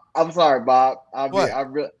 I'm sorry, Bob. I'm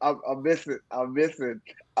missing.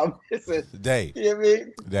 Dave. You know what I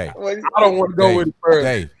mean? Dave. I don't want to go any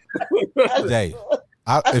further. Dave.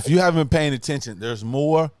 If you haven't been paying attention, there's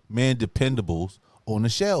more men dependables on the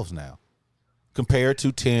shelves now compared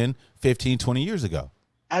to 10, 15, 20 years ago.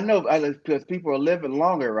 I know, because people are living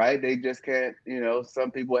longer, right? They just can't,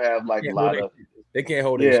 some people have like a lot of. They can't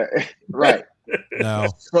hold it. Yeah, right. No.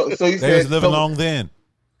 So you they was living long then.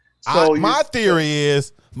 So my theory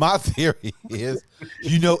is, the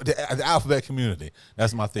alphabet community.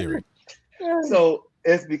 That's my theory. So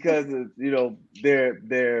it's because of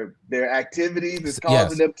their activities is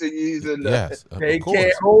causing them to use it. Yes, they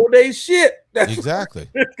can't hold their shit. That's exactly.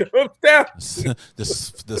 It comes down.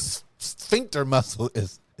 The sphincter muscle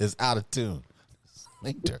is out of tune.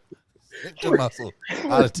 Sphincter muscle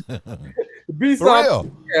out of tune. For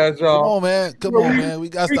real. Come on, man. We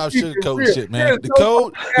gotta stop sugarcoating shit, man. The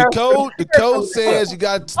code says you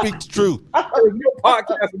gotta speak the truth. There's no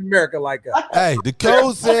podcast in America like that. Hey, the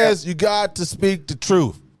code says you got to speak the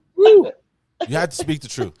truth. You have to speak the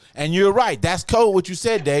truth. And you're right. That's code, what you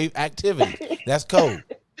said, Dave. Activity. That's code.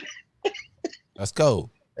 That's code.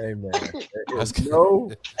 Hey, man. That's no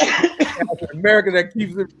America that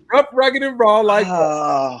keeps it rough, rugged, and raw like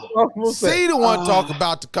that. See the one talk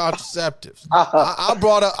about the contraceptives. I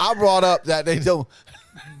brought up that they're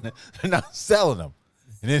not selling them.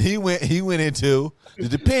 And then he went into the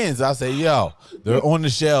depends. I say, yo, they're on the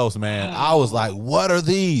shelves, man. I was like, what are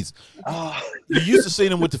these? You used to see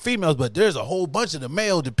them with the females, but there's a whole bunch of the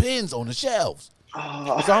male depends on the shelves.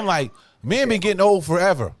 So I'm like, men been getting old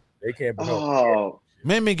forever. They can't be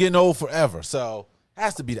Men been getting old forever. So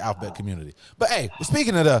has to be the alphabet community. But hey,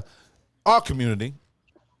 speaking of our community,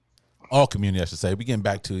 I should say, we getting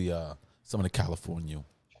back to some of the California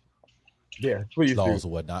laws or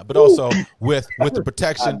whatnot. But also with the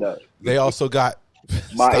protection, they also got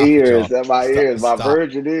my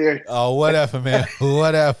virgin ears. Oh, whatever, man.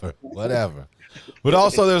 whatever. But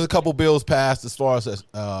also there's a couple bills passed as far as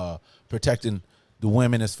protecting the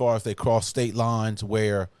women as far as they cross state lines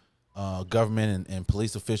where government and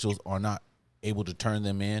police officials are not able to turn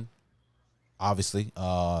them in. Obviously,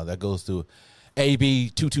 that goes to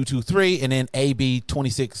AB 2223, and then AB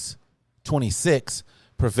 2626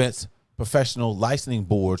 prevents professional licensing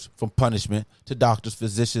boards from punishment to doctors,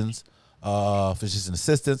 physicians, physician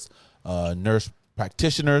assistants, nurse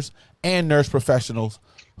practitioners, and nurse professionals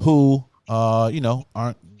who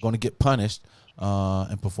aren't going to get punished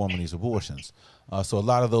in performing these abortions. So a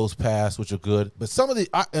lot of those passed, which are good. But some of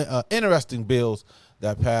the interesting bills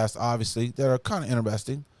that passed, obviously, that are kind of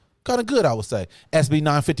interesting, kind of good, I would say. SB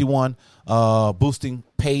 951, boosting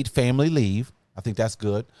paid family leave. I think that's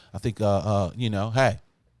good. I think, hey,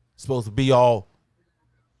 it's supposed to be all,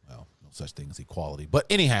 well, no such thing as equality. But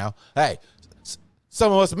anyhow, hey,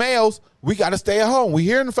 some of us males, we got to stay at home. We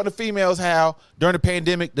hearing from the females how during the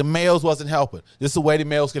pandemic, the males wasn't helping. This is a way the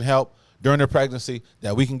males can help during their pregnancy,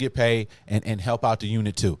 that we can get paid and help out the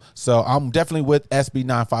unit too. So I'm definitely with SB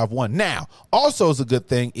 951. Now, also is a good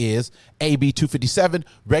thing is AB 257,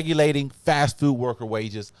 regulating fast food worker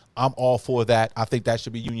wages. I'm all for that. I think that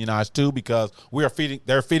should be unionized too, because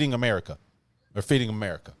they're feeding America. They're feeding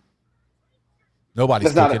America.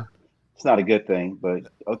 Nobody's cooking. It's not a good thing,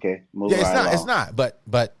 but okay. It's not.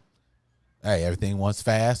 But hey, everything wants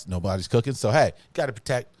fast. Nobody's cooking. So hey, got to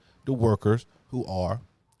protect the workers who are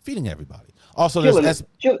feeding everybody. Also,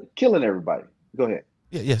 killing everybody. Go ahead.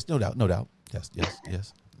 Yeah, yes, no doubt. Yes.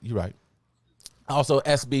 You're right. Also,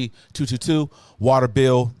 SB 222, water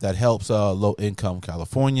bill that helps low-income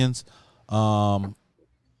Californians.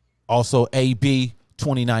 Also, AB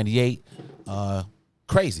 2098,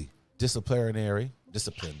 crazy, disciplinary,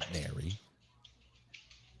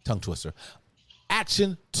 tongue twister,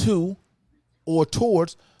 action to or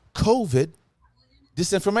towards COVID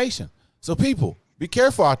disinformation. So people, be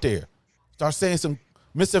careful out there. Start saying some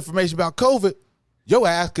misinformation about COVID, your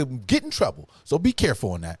ass could get in trouble. So be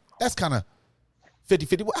careful on that. That's kind of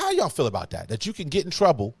 50-50. How y'all feel about that? That you can get in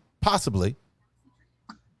trouble, possibly,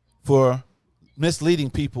 for misleading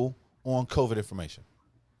people on COVID information.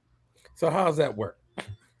 So how does that work?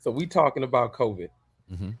 So we talking about COVID,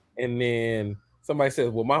 and then somebody says,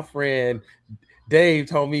 well, my friend Dave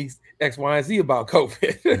told me X, Y, and Z about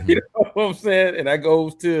COVID. You know what I'm saying? And that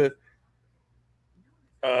goes to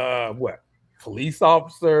police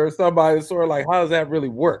officer, somebody, sort of like, how does that really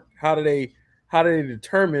work? How do they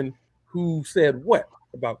determine who said what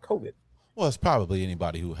about COVID? Well, it's probably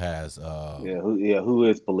anybody who has who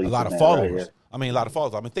is police? A lot of followers. Right? I mean, a lot of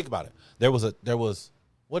followers. I mean, think about it. There was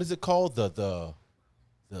what is it called? The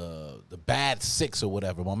bad six or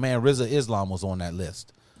whatever. My man Rizza Islam was on that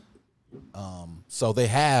list. So they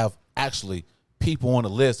have actually people on the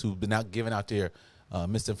list who've been out giving out their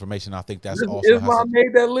misinformation. I think that's also Islam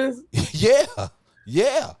made that list.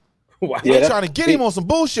 Yeah. Wow. They're trying to get him on some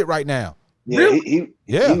bullshit right now. Yeah, really?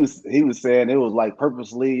 He was saying it was like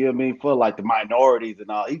purposely, you know what I mean, for like the minorities and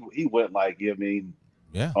all. He went like, you know what I mean,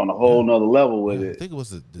 on a whole nother level with it. I think it was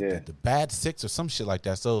the bad six or some shit like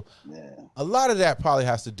that. So a lot of that probably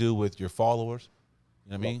has to do with your followers.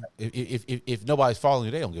 You know what I mean? If nobody's following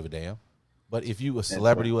you, they don't give a damn. But if you a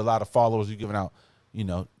celebrity with a lot of followers, you're giving out,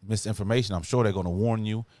 misinformation, I'm sure they're going to warn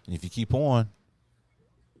you. And if you keep on,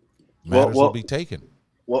 matters will be taken.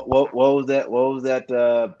 What was that? What was that?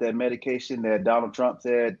 That medication that Donald Trump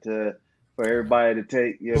said for everybody to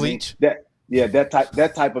take? You know Bleach. That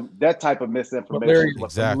type of misinformation.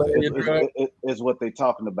 Exactly. Is what they're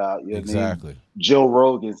talking about. You know exactly. What I mean? Joe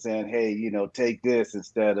Rogan saying, "Hey, take this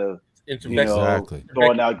instead of exactly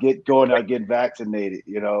going out getting vaccinated."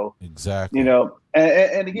 Exactly. And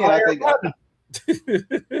again, I think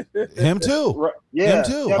him too. Yeah, him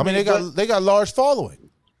too. I mean, they got large following.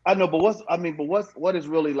 I know, but what is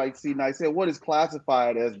really, like C-Nice said, what is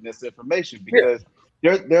classified as misinformation? Because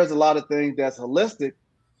there's a lot of things that's holistic,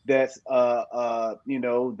 that's that's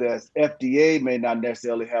FDA may not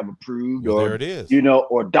necessarily have approved, or there it is,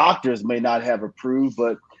 or doctors may not have approved,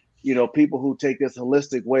 but people who take this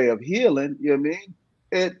holistic way of healing,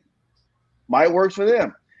 it might work for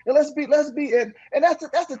them. And let's be and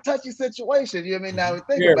that's a touchy situation. Now we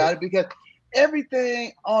think about it, because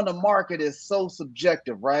everything on the market is so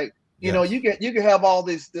subjective, right? Yes. You can have all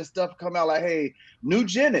this stuff come out like, hey,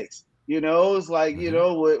 Nugenics, it's like,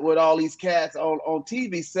 with all these cats on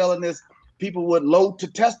TV selling this, people with low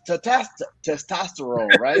testosterone,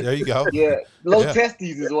 right? There you go. Yeah, low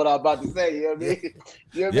testes is what I'm about to say. You know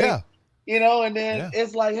what I mean? And then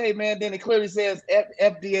it's like, hey man, then it clearly says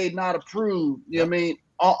FDA not approved. You know what I mean?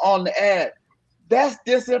 On the ad, that's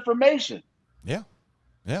disinformation. Yeah.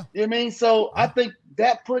 Yeah. You know what I mean? So I think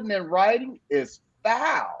that putting in writing is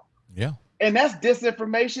foul. Yeah. And that's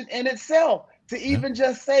disinformation in itself. To even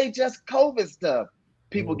just say just COVID stuff,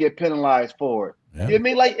 people get penalized for it. Yeah. You know what I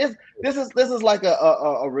mean? Like this is like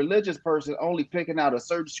a religious person only picking out a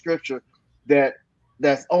certain scripture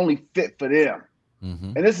that's only fit for them.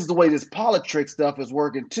 Mm-hmm. And this is the way this politics stuff is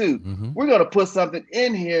working too. Mm-hmm. We're gonna put something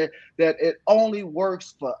in here that it only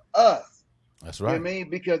works for us. That's right. You know what I mean?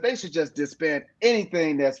 Because they should just disband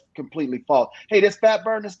anything that's completely false. Hey, this fat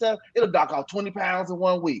burning stuff, it'll knock off 20 pounds in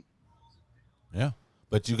 1 week. Yeah.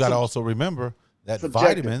 But you got to also remember that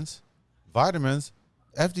vitamins,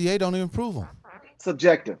 FDA don't even prove them.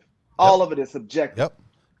 Subjective. All of it is subjective. Yep.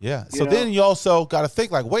 Yeah. So then you also got to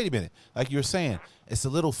think like, wait a minute. Like you're saying, it's a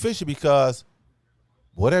little fishy because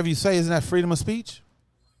whatever you say, isn't that freedom of speech?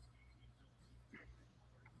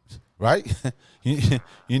 Right?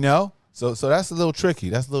 So that's a little tricky.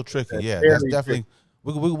 Yeah, that's definitely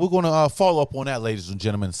We're going to follow up on that, ladies and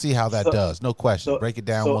gentlemen, see how that does. No question. Break it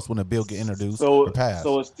down once when the bill get introduced or passed.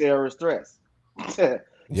 So it's terrorist threats.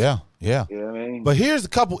 Yeah. You know what I mean? But here's a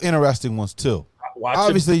couple interesting ones too.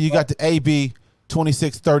 Obviously, you got the AB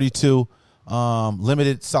 2632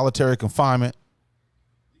 limited solitary confinement.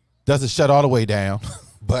 Doesn't shut all the way down,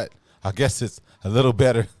 but I guess it's a little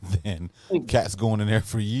better than cats going in there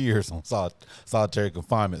for years on solitary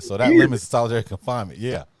confinement. So that limits solitary confinement.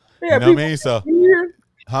 Yeah. You know what I mean? So,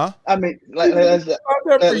 huh? I mean,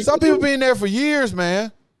 some people been there for years,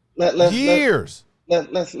 man. Years.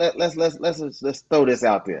 Let's throw this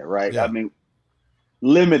out there, right? Yeah. I mean,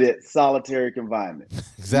 limited solitary confinement.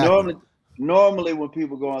 Exactly. Normally, when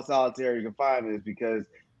people go on solitary confinement, it's because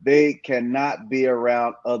they cannot be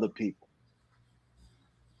around other people.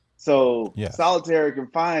 So solitary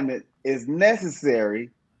confinement is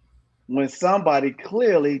necessary when somebody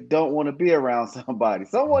clearly don't want to be around somebody.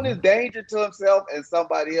 Someone is danger to himself and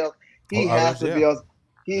somebody else. He has to be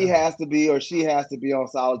or she has to be on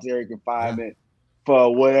solitary confinement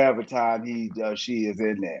for whatever time he or she is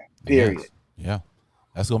in there. Period. Yes. Yeah.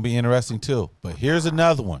 That's going to be interesting too. But here's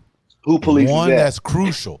another one. Who polices one that? That's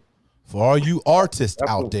crucial for all you artists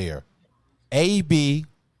out there. AB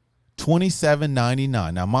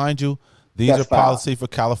 2799. Now, mind you, these are policy for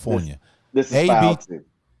California. This is AB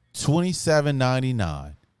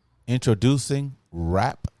 2799, introducing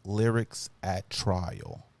rap lyrics at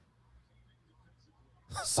trial.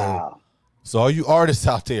 So all you artists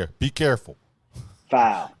out there, be careful.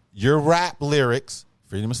 Foul. Your rap lyrics,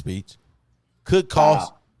 freedom of speech, could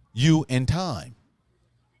cost you in time.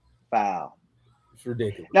 Foul. It's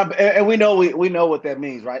ridiculous. Now, and we know what that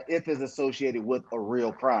means, right? If it's associated with a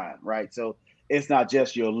real crime, right? So it's not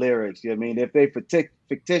just your lyrics. You know what I mean? If they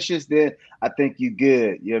fictitious, then I think you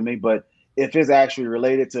good. You know what I mean? But if it's actually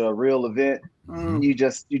related to a real event, you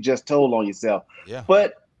just told on yourself. Yeah.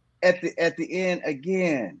 But at the end,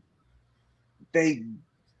 again, they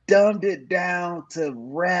dumbed it down to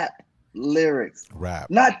rap lyrics.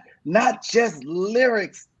 Not just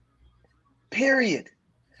lyrics. Period.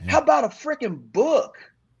 Yeah. How about a freaking book?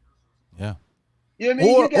 Yeah. You know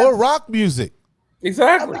what I mean? Or rock music.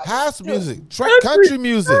 Exactly. House music. Country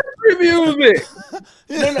music. Country music.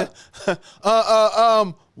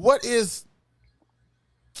 What is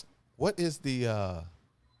the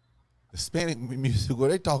Hispanic music where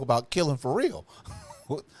they talk about killing for real?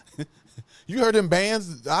 You heard them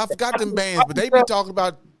bands? I forgot them bands, but they be talking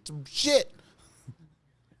about some shit.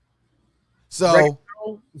 So,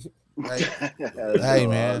 hey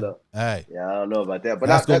man, hey, yeah, I don't know about that, but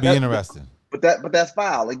that's gonna be interesting. But that's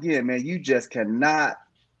foul again, man. You just cannot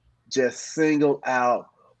just single out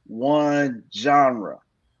one genre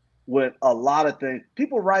with a lot of things.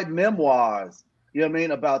 People write memoirs, you know what I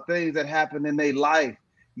mean, about things that happened in their life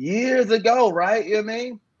years ago, right? You know what I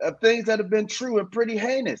mean, of things that have been true and pretty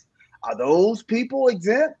heinous. Are those people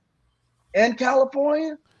exempt in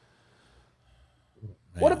California?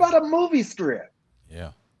 Man. What about a movie strip?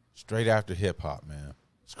 Yeah, straight after hip hop, man.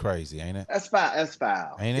 It's crazy, ain't it? That's foul. That's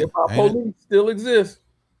foul. Ain't it? Hip hop police still exists.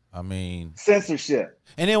 I mean, censorship.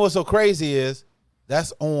 And then what's so crazy is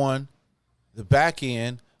that's on the back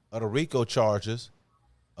end of the RICO charges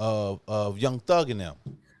of Young Thug and them.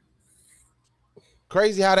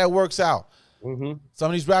 Crazy how that works out. Mm-hmm. Some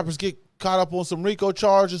of these rappers get caught up on some RICO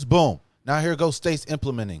charges. Boom. Now here goes states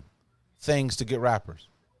implementing things to get rappers.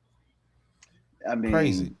 I mean,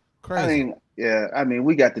 crazy. I mean,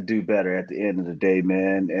 we got to do better at the end of the day,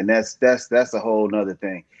 man. And that's a whole nother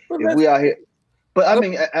thing. If we out here, but I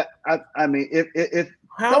mean, if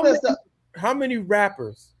how many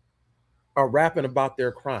rappers are rapping about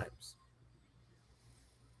their crimes?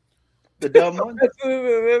 The dumb ones.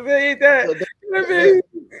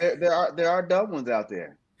 There are dumb ones out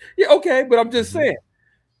there. Yeah, okay, but I'm just saying,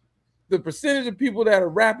 the percentage of people that are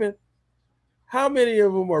rapping, how many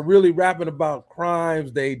of them are really rapping about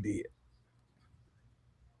crimes they did?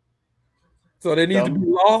 So there needs to be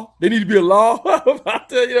law. There needs to be a law about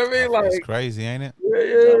that. You know what I mean? Like, it's crazy, ain't it? Yeah.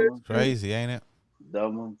 It's crazy, ain't it?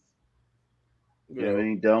 Dumb ones. You know what I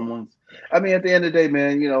mean? Dumb ones. I mean, at the end of the day,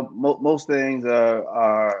 man, you know, most things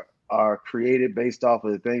are created based off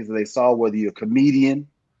of the things that they saw. Whether you're a comedian,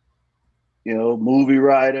 you know, movie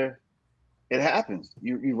writer, it happens.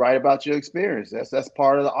 You write about your experience. That's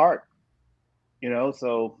part of the art. You know,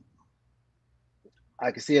 so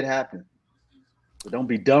I can see it happen, but don't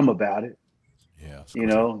be dumb about it. Yeah, you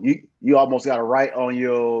know, you almost got to write on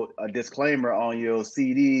your disclaimer on your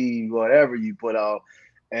CD, whatever you put out,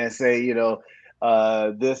 and say, you know,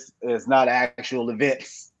 this is not actual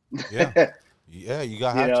events. Yeah, yeah, you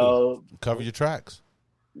gotta have to cover your tracks.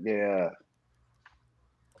 Yeah.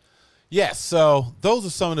 Yes, so those are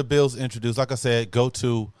some of the bills introduced. Like I said, go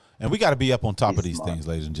to, and we got to be up on top of these things,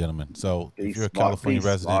 ladies and gentlemen. So if you're a California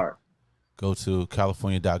resident, go to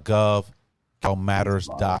california.gov,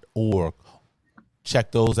 calmatters.org.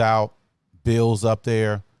 Check those out. Bills up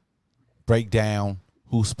there. Break down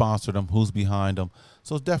who sponsored them, who's behind them.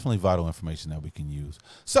 So it's definitely vital information that we can use.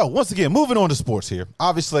 So once again, moving on to sports here.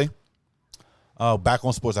 Obviously, back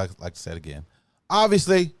on sports, like I said again.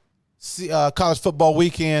 Obviously, college football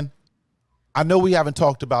weekend. I know we haven't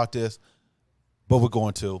talked about this, but we're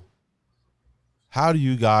going to. How do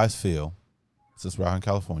you guys feel, since we're out in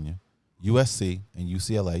California, USC and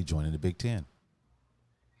UCLA joining the Big Ten?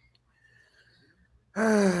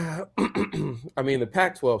 I mean, the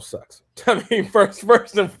Pac-12 sucks. I mean,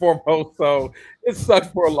 first and foremost, so it sucks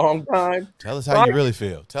for a long time. Tell us how you really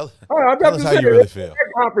feel. Tell us how you really feel.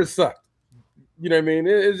 That conference sucked. You know what I mean?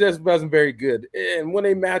 It just wasn't very good. And when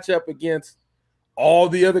they match up against all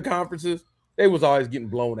the other conferences, they was always getting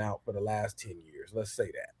blown out for the last 10 years. Let's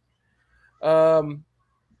say that.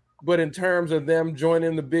 But in terms of them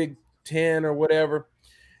joining the Big Ten or whatever,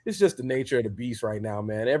 it's just the nature of the beast right now,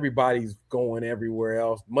 man. Everybody's going everywhere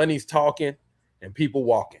else. Money's talking and people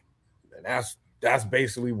walking. And that's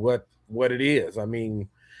basically what it is. I mean,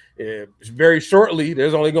 very shortly,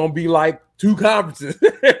 there's only going to be like 2 conferences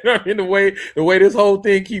in the way this whole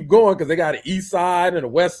thing keep going, because they got an east side and a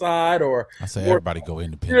west side, or I say everybody go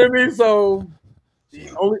independent. You know what I mean? So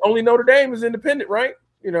only Notre Dame is independent, right?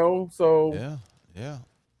 You know, so yeah.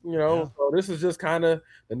 You know, so this is just kind of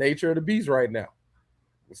the nature of the beast right now.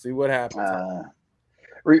 We'll see what happens.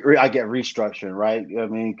 I get restructuring, right? I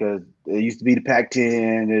mean, because it used to be the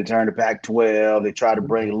Pac-10, they turned to Pac-12. They try to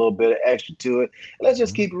bring a little bit of extra to it. Let's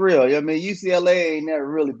just keep it real. I mean, UCLA ain't never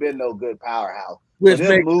really been no good powerhouse. Which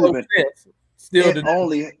makes no sense. Still,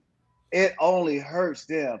 it only hurts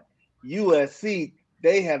them. USC,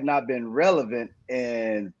 they have not been relevant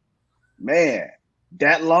in,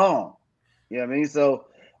 that long. You know what I mean? So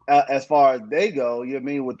as far as they go, you know what I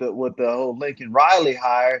mean, with the whole Lincoln Riley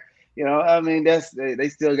hire, you know, I mean, they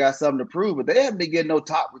still got something to prove, but they haven't been getting no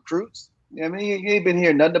top recruits. You know what I mean, you ain't been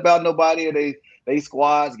hearing nothing about nobody, or they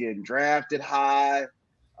squads getting drafted high,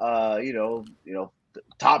 you know,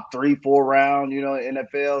 top 3-4 round, you know,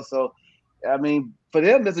 NFL. So, I mean, for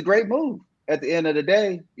them, it's a great move at the end of the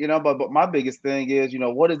day, you know, but my biggest thing is, you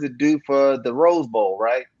know, what does it do for the Rose Bowl,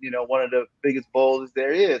 right? You know, one of the biggest bowls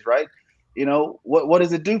there is, right? You know, what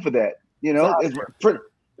does it do for that? You know,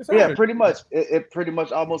 pretty much. It pretty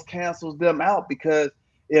much almost cancels them out, because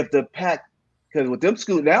if because with them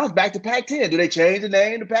schools now it's back to Pac-10. Do they change the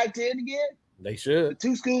name to Pac-10 again? They should. The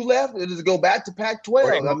 2 schools left. Does it go back to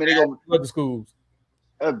Pac-12? I mean, they go other schools,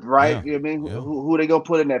 right? Yeah. You know what I mean, who are they gonna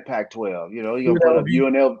put in that Pac-12? You know, you gonna put up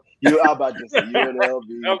UNLV. I'm about to say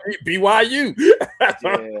UNLV, BYU.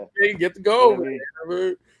 They get to go. You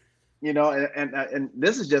know, you know, and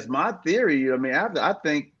this is just my theory. I mean, I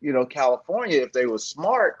think, you know, California, if they were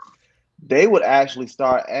smart, they would actually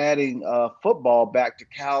start adding football back to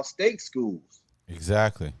Cal State schools.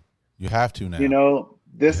 Exactly. You have to now. You know,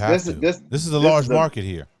 this is a large market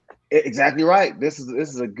here. Exactly right. This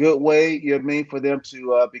is a good way, you know what I mean, for them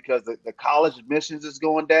to because the college admissions is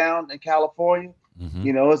going down in California. Mm-hmm.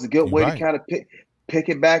 You know, it's a good way to kind of pick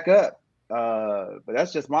it back up. But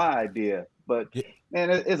that's just my idea. But man,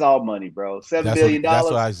 it's all money, bro. $7 billion. That's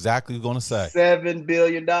what I exactly was going to say. $7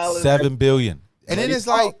 billion. $7 billion. And then it's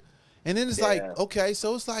like, okay,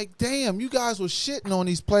 so it's like, damn, you guys were shitting on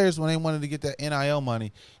these players when they wanted to get that NIL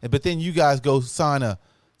money, but then you guys go sign a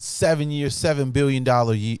 7-year, $7 billion,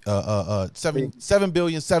 $7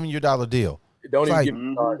 billion 7-year deal. Don't even get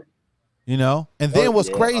me started. You know, and then what's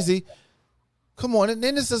crazy? Come on, and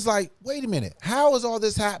then this is like, wait a minute, how is all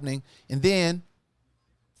this happening? And then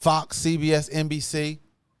Fox, CBS, NBC.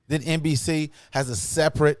 Then NBC has a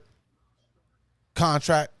separate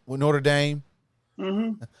contract with Notre Dame.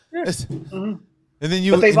 Mm-hmm. And then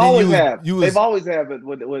you. But they've always had it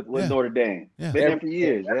with Notre Dame. Yeah. Been there for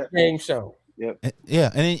years. Game show. Yep.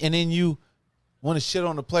 And then you want to shit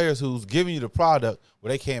on the players who's giving you the product where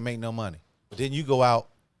they can't make no money. But then you go out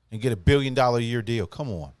and get $1 billion a year deal. Come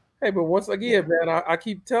on. Hey, but once again, man, I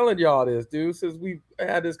keep telling y'all this, dude, since we've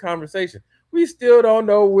had this conversation. We still don't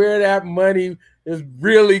know where that money is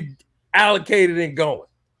really allocated and going.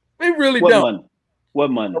 We really don't.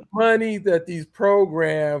 What money? The money that these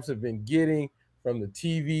programs have been getting from the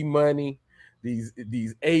TV money, these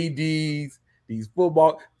ADs, these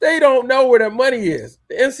football, they don't know where that money is.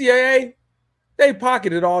 The NCAA, they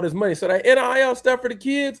pocketed all this money. So that NIL stuff for the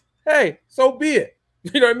kids, hey, so be it.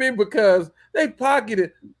 You know what I mean? Because they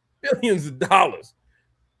pocketed billions of dollars.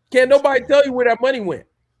 Can't nobody tell you where that money went.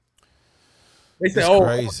 They say, it's "Oh,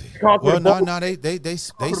 crazy." well, No, they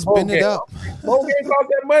spin it up. Bowl game cost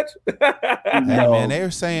that much? Hey No. man, they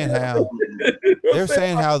were saying how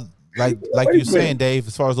like Wait you're a saying, minute. Dave,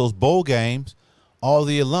 as far as those bowl games, all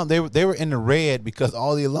the alum they were in the red because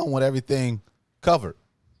all the alum want everything covered.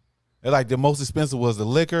 They're like the most expensive was the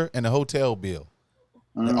liquor and the hotel bill.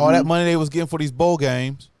 And all that money they was getting for these bowl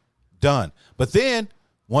games, done. But then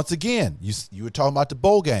once again, you were talking about the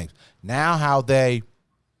bowl games. Now how they're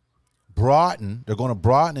going to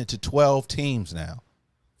broaden it to 12 teams now, as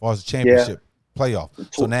far as the championship playoff.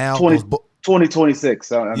 So now 2026.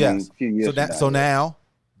 So I mean, yes. a few years. So now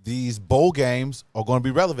these bowl games are going to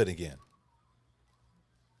be relevant again.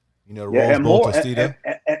 You know, the Rose Bowl, Tostita,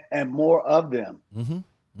 and more of them. Mm-hmm.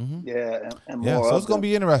 Yeah, and Yeah, more. so it's going to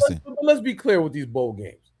be interesting. But let's be clear with these bowl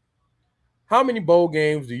games. How many bowl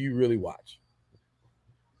games do you really watch?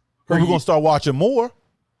 We're going to start watching more.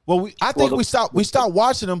 Well, I think we stopped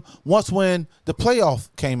watching them once when the playoff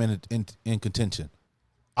came in contention.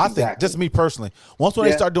 I think, just me personally, once when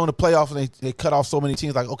they start doing the playoff and they cut off so many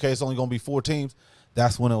teams, like, okay, it's only going to be 4 teams,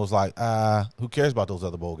 that's when it was like, who cares about those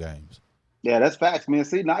other bowl games? Yeah, that's facts, man.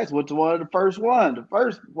 See, Nice went to one of the first one of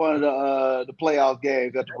the playoff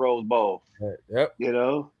games at the Rose Bowl. Yep. You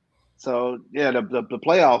know, so yeah, the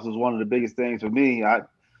playoffs is one of the biggest things for me.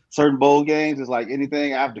 Certain bowl games is like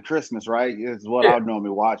anything after Christmas, right? Is what I would normally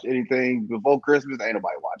watch. Anything before Christmas, ain't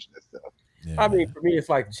nobody watching this stuff. Yeah, I mean, for me, it's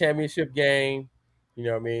like the championship game. You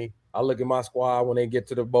know what I mean? I look at my squad when they get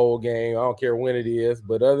to the bowl game. I don't care when it is,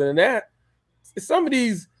 but other than that, some of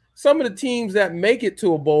the teams that make it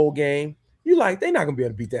to a bowl game, you like they're not gonna be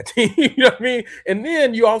able to beat that team. You know what I mean? And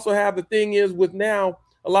then you also have the thing is with now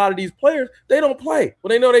a lot of these players, they don't play when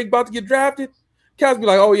they know they about to get drafted. Cats be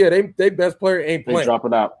like, oh yeah, they best player ain't playing. They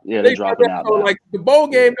dropping out. Yeah, they dropping out. So like the bowl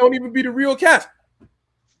game don't even be the real cats.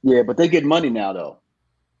 Yeah, but they get money now though.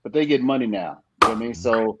 You know what I mean?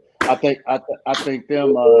 So I think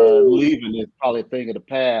them leaving is probably a thing of the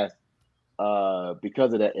past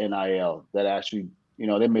because of that NIL. That actually, you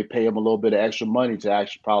know, they may pay them a little bit of extra money to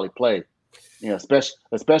actually probably play. You know,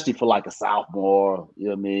 especially for like a sophomore. You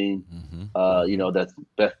know what I mean? Mm-hmm. You know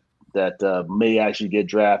that may actually get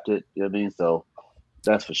drafted. You know what I mean? So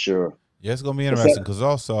that's for sure. Yeah, it's gonna be interesting because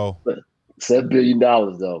also $7 billion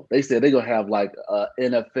though. They said they're gonna have like a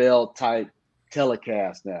NFL type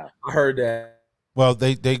telecast now. I heard that. Well,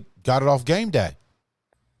 they got it off game day.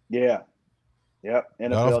 Yeah. Yep.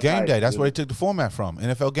 NFL got off game type, day. That's dude. where they took the format from.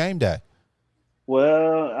 NFL game day.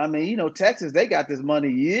 Well, I mean, you know, Texas, they got this money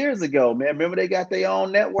years ago, man. Remember they got their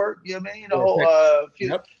own network, you know what I mean? You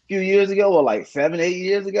know, few years ago, or like 7-8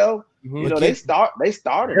 years ago. Mm-hmm. You know, they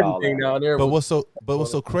started all that. Down there. But what's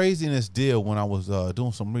so crazy in this deal? When I was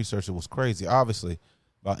doing some research, it was crazy. Obviously,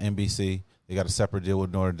 about NBC, they got a separate deal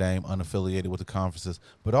with Notre Dame, unaffiliated with the conferences.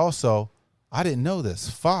 But also, I didn't know this.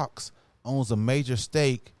 Fox owns a major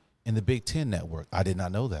stake in the Big Ten network. I did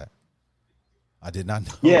not know that. I did not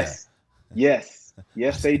know that. Yes,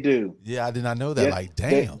 they do. Yeah, I did not know that. Yes, like,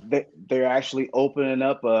 damn. They're actually opening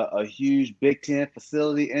up a huge Big Ten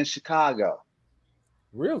facility in Chicago.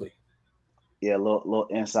 Really? Yeah, a little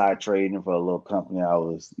inside trading for a little company I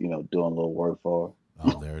was, you know, doing a little work for.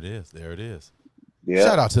 Oh, there it is. There it is. Yeah.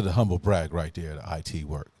 Shout out to the humble brag right there, the IT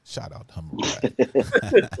work. Shout out to humble brag.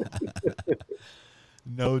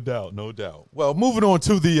 No doubt, no doubt. Well, moving on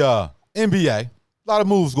to the NBA. A lot of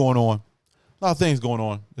moves going on. A lot of things going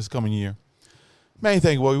on this coming year. Main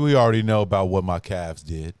thing, well, we already know about what my Cavs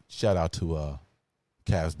did. Shout out to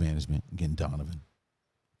Cavs management getting Donovan.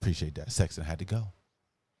 Appreciate that. Sexton had to go.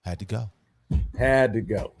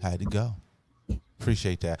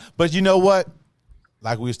 Appreciate that. But you know what?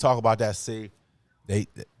 Like we was talking about that, they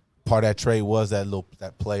part of that trade was that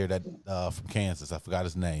player that from Kansas. I forgot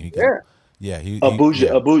his name. Abujay.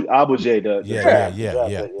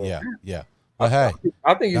 Yeah. But hey,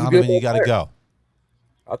 I think he's Donovan, a good. You got to go.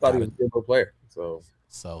 I thought he was a good little player.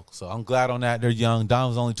 So I'm glad on that. They're young.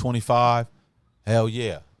 Donovan's only 25. Hell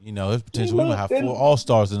yeah. You know, there's potential. We might have 4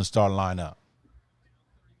 All-Stars in the starting lineup.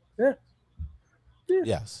 Yeah.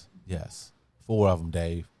 Yes. 4 of them,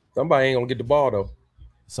 Dave. Somebody ain't gonna get the ball though.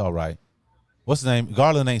 It's all right. What's his name?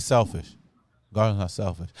 Garland ain't selfish. Garland's not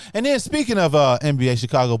selfish. And then speaking of NBA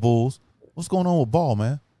Chicago Bulls, what's going on with Ball,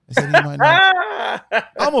 man? They said he might not.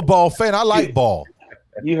 I'm a Ball fan. I like Ball.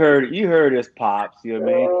 You heard his pops, you know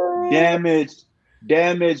what I mean?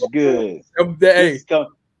 Damaged goods.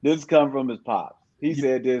 This come from his pops. He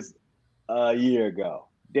said this a year ago.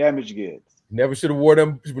 Damaged goods. Never should have wore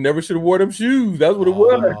them shoes. That's what it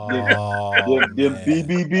was. Them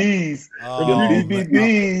BBBs. Them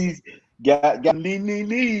BBBs got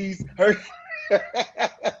knees. Heard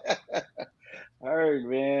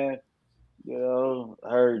man.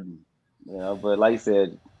 hurting. But like you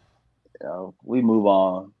said, we move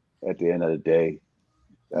on at the end of the day.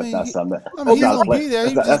 That's not something. He's gonna be there.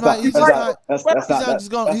 He's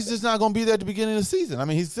just not gonna be there at the beginning of the season. I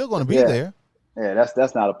mean, he's still gonna be there. Yeah,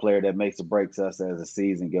 that's not a player that makes or breaks us as the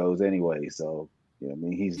season goes anyway. So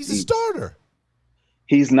he's a starter.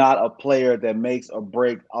 He's not a player that makes or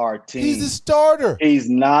break our team. He's a starter. He's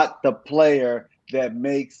not the player that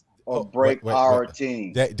makes or break our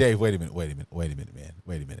team. Dave, wait a minute, man. Wait a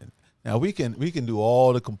minute. Now we can do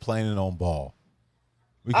all the complaining on Ball.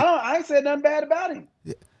 I ain't said nothing bad about him.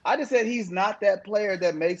 Yeah. I just said he's not that player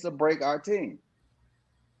that makes or break our team.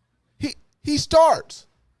 He starts.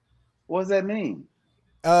 What does that mean?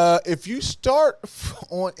 If you start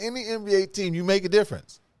on any NBA team, you make a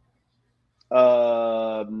difference.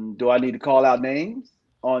 Do I need to call out names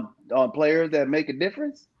on players that make a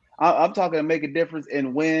difference? I'm talking to make a difference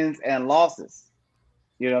in wins and losses.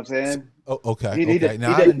 You know what I'm saying? Okay.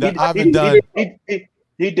 Now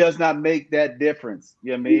he does not make that difference.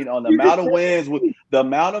 You know what I mean? On the amount of wins, the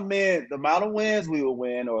amount of wins we will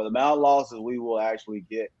win, or the amount of losses we will actually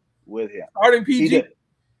get with him. Starting PG.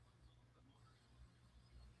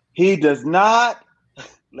 He does not.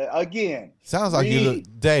 Again, sounds like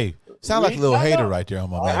Dave. Sound like a little hater right there on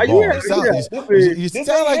my man Ball. You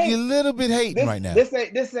sound like you're a little bit hating right now. This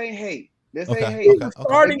ain't hate. This ain't hate.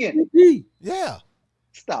 Starting PG. Yeah.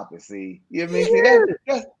 Stop it, see. You know what I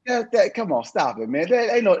mean? That come on, stop it, man.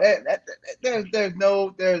 That ain't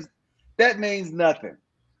that means nothing.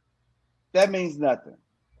 That means nothing.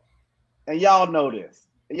 And y'all know this.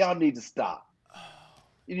 And y'all need to stop.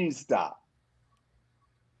 You need to stop.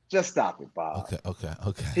 Just stop it, Bob. Okay.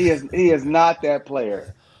 He is not that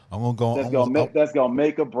player. I'm gonna go. That's gonna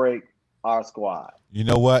make or break our squad. You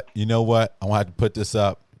know what? I'm gonna have to put this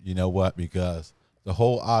up. You know what? Because the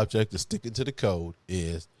whole object of sticking to the code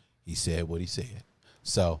is he said what he said.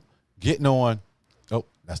 So getting on. Oh,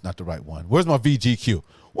 that's not the right one. Where's my VGQ?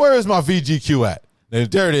 Where is my VGQ at?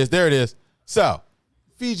 There it is. There it is. So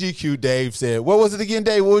VGQ Dave said, what was it again,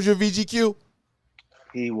 Dave? What was your VGQ?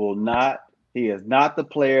 He is not the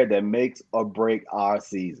player that makes or break our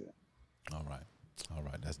season. All right.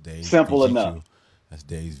 That's Dave's Simple VGQ. enough. That's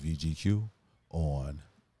Dave's VGQ on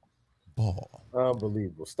Ball.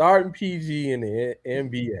 Unbelievable. Starting PG in the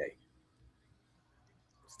NBA.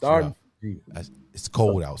 Starting PG. It's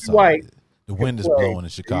cold outside. White the wind is blowing in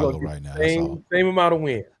Chicago right now. Same amount of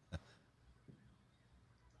wind.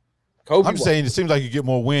 I'm saying it seems like you get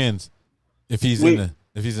more wins if he's in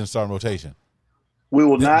the starting rotation. We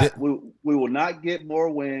will not. We will not get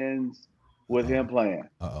more wins with him playing.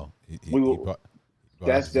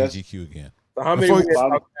 That's GQ again. So how many wins y'all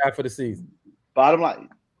gonna have for the season? Bottom line,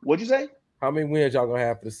 what'd you say? How many wins y'all gonna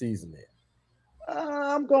have for the season then?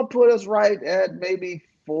 I'm gonna put us right at maybe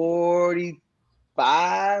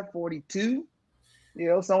 45, 42.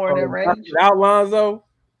 Somewhere in that range. Without Lonzo,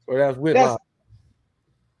 or that's with Lonzo?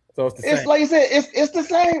 So it's the same. It's like you said. It's the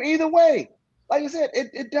same either way. Like I said,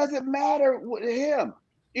 it doesn't matter with him.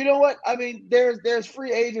 You know what? I mean, there's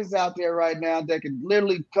free agents out there right now that can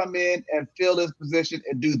literally come in and fill this position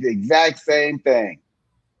and do the exact same thing.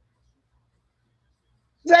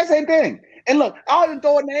 Exact same thing. And look, I'll even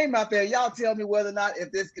throw a name out there. Y'all tell me whether or not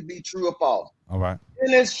if this could be true or false. All right.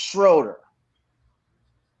 Dennis Schroeder.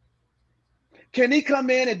 Can he come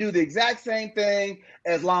in and do the exact same thing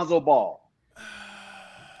as Lonzo Ball?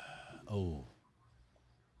 Oh.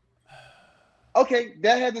 Okay,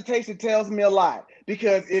 that hesitation tells me a lot.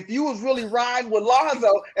 Because if you was really riding with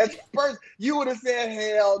Lonzo at first, you would have said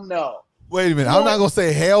hell no. Wait a minute. I'm not gonna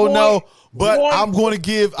say hell no, but I'm gonna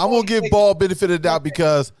give Ball benefit of the doubt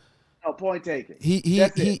because point taken. He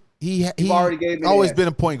already gave me always been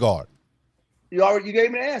a point guard. You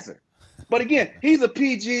gave me the answer. But again, he's a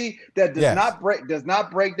PG that does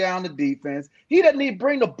not break down the defense. He doesn't even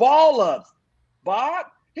bring the ball up, Bob.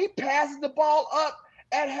 He passes the ball up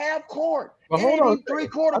at half court. But hold on,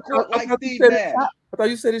 3/4 court like Steve Nash. I thought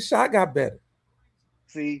you said his shot got better.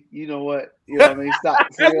 See, you know what? You know what I mean?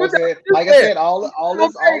 Stop. See what I'm saying? Like I said, all this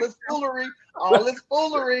foolery. You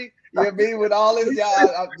know what I mean? With all this,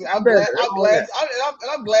 I'm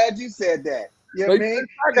glad you said that. You know what I mean?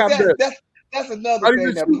 That's another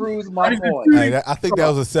thing that proves my point. Hey, I think that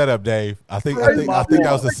was a setup, Dave. I think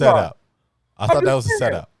that was a setup. I thought that was a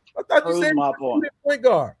setup. I thought you said my point. Point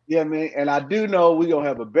guard. Yeah, I mean, and I do know we're gonna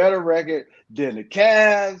have a better record than the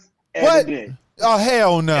Cavs and the Knicks. Oh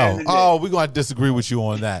hell no! Oh, we're gonna disagree with you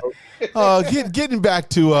on that. Getting back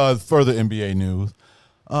to further NBA news,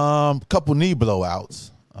 couple knee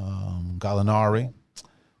blowouts. Gallinari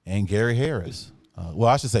and Gary Harris. Well,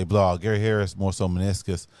 I should say blowout. Gary Harris more so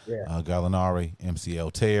meniscus. Yeah. Gallinari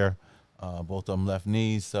MCL tear. Both of them left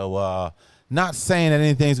knees. So not saying that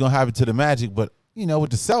anything's going to happen to the Magic, but, with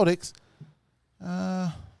the Celtics,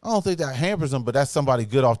 I don't think that hampers them, but that's somebody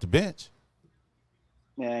good off the bench.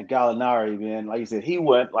 Man, Gallinari, man, like you said, he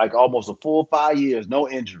went like almost a full 5 years, no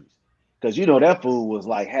injuries. Because that fool was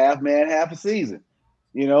like half man, half a season.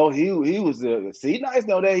 He was see nice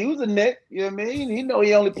know that he was a Knick. You know what I mean?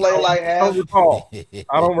 He only played like half. I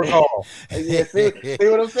don't recall. Yeah, see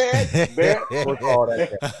what I'm saying?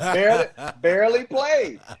 Barely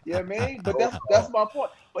played. You know what I mean? But that's my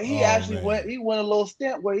point. But he went a little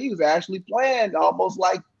stint where he was actually playing almost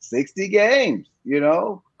like 60 games.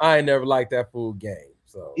 I ain't never liked that fool game.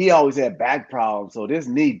 So he always had back problems. So this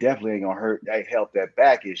knee definitely ain't gonna help that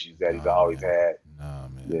back issues that he's always had. Nah,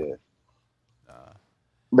 man. Yeah.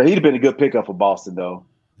 But he'd have been a good pickup for Boston, though.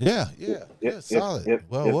 Yeah, solid.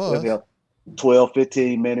 12,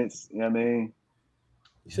 15 minutes. You know what I mean?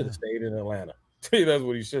 He should have stayed in Atlanta. That's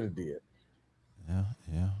what he should have did. Yeah.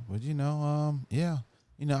 But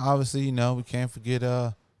obviously, we can't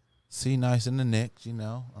forget C Nice and the Knicks.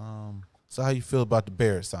 So how you feel about the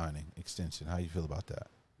Barrett signing extension? How you feel about that?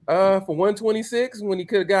 For 126 when he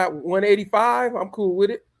could have got 185, I'm cool with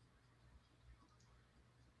it.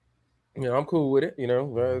 I'm cool with it. All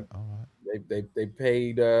right. They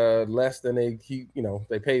paid less than they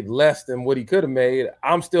paid less than what he could have made.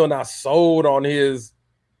 I'm still not sold on his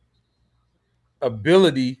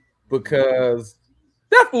ability because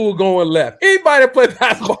that fool going left. Anybody that plays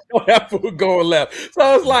basketball, that fool going left.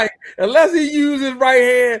 So it's like unless he uses right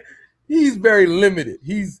hand, he's very limited.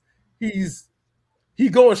 He's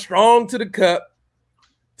going strong to the cup,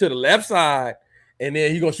 to the left side, and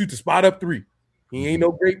then he's gonna shoot the spot up three. He ain't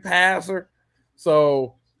no great passer.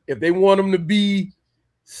 So if they want him to be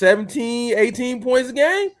 17, 18 points a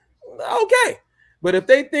game, okay. But if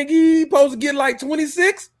they think he's supposed to get like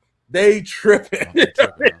 26, they tripping.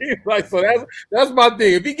 Like, so that's my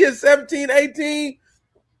thing. If he gets 17, 18,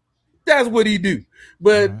 that's what he do.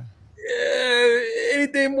 But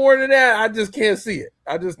anything more than that, I just can't see it.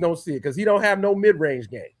 I just don't see it because he don't have no mid-range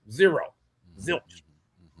game. Zero. Zilch.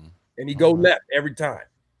 And he go left every time.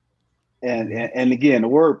 And again, the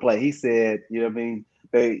wordplay, he said, you know what I mean?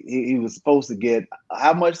 He was supposed to get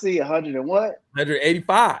how much? 100 and what?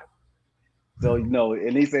 185. So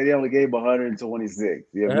and he said he only gave 126.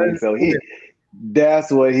 You know what I mean? So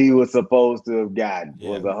that's what he was supposed to have gotten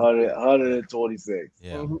was 126.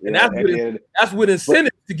 Yeah, and that's with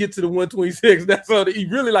incentive to get to the 126. That's all he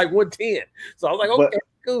really like 110. So I was like, okay,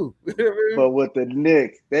 cool. But with the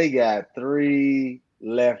Knicks, they got 3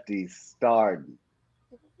 lefties starting.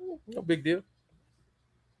 No big deal.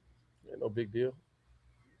 Yeah, no big deal.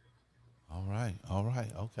 All right.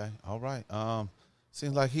 Okay. All right.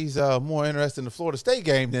 Seems like he's more interested in the Florida State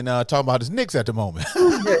game than talking about his Knicks at the moment.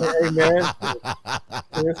 Hey, man.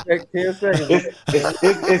 10 seconds.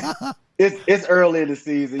 It's early in the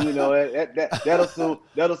season,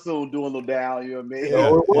 that'll soon dwindle down. You know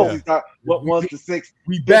what I mean? Once the sixth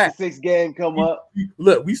game come up.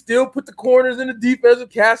 Look, we still put the corners in the defensive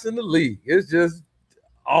cast in the league. It's just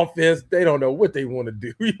offense. They don't know what they want to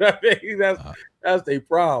do. You know what I mean? That's their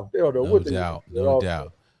problem. They don't know what they want to do. No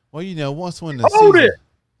doubt. Well, once when the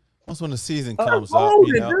season comes up,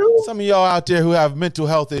 some of y'all out there who have mental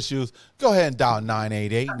health issues, go ahead and dial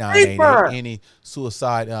 988 any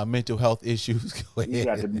suicide mental health issues. Go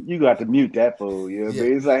ahead. You got to mute that fool. You know what I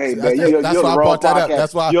mean? It's like, hey, man, you're the wrong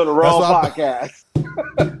podcast. You're the wrong podcast.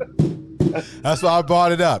 That's why I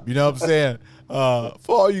brought it up. You know what I'm saying? For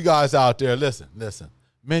all you guys out there, listen.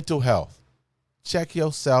 Mental health. Check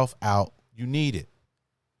yourself out. You need it.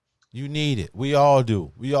 We all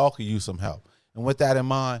do. We all could use some help. And with that in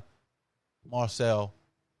mind, Marcel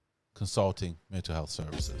Consulting Mental Health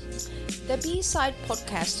Services. The B-Side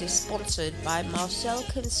podcast is sponsored by Marcel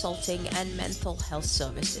Consulting and Mental Health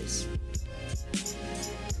Services.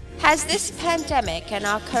 Has this pandemic and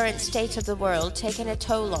our current state of the world taken a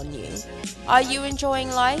toll on you? Are you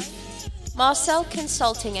enjoying life? Marcel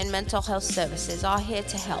Consulting and Mental Health Services are here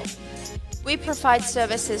to help. We provide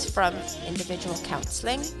services from individual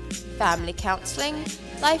counseling, family counseling,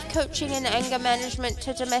 life coaching and anger management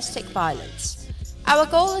to domestic violence. Our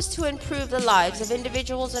goal is to improve the lives of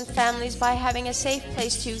individuals and families by having a safe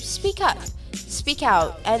place to speak up, speak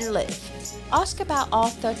out, and live. Ask about our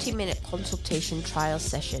 30-minute consultation trial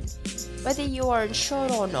session. Whether you are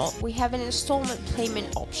insured or not, we have an installment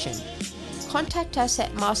payment option. Contact us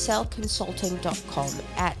at marcelconsulting.com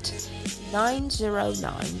at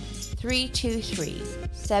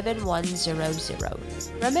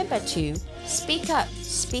 909-323-7100. Remember to speak up,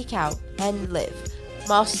 speak out, and live.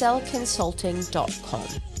 marcelconsulting.com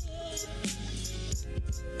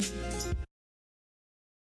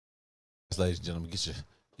ladies and gentlemen,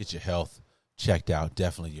 get your health checked out.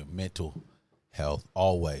 Definitely your mental health.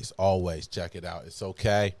 Always check it out. It's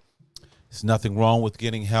okay. There's nothing wrong with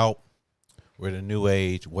getting help. We're in a new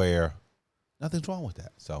age where nothing's wrong with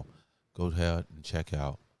that. So go ahead and check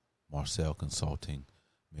out Marcel Consulting,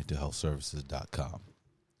 mentalhealthservices.com.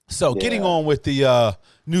 So getting on with the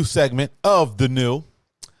new segment of the new.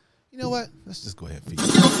 You know what? Let's just go ahead and feed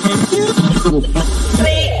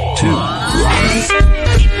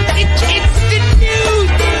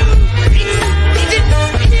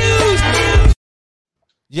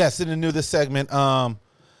Yes, in the new this segment.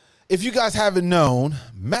 If you guys haven't known,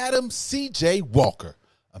 Madam C.J. Walker,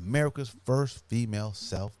 America's first female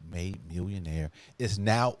self-made millionaire, is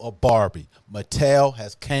now a Barbie. Mattel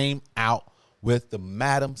has came out with the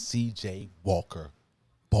Madam C.J. Walker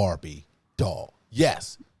Barbie doll.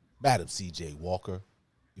 Yes, Madam C.J. Walker.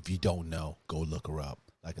 If you don't know, go look her up.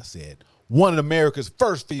 Like I said, one of America's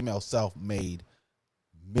first female self-made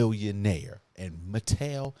millionaire. And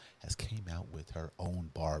Mattel has came out with her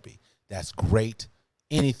own Barbie. That's great.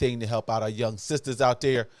 Anything to help out our young sisters out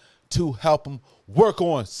there, to help them work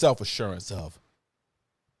on self-assurance of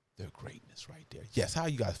their greatness right there. Yes, how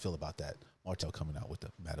you guys feel about that? Martel coming out with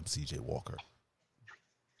the Madam C.J. Walker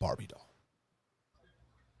Barbie doll.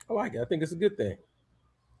 I like it. I think it's a good thing.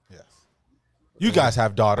 Yes. You guys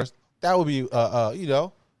have daughters. That would be,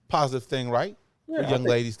 positive thing, right? Yeah, for young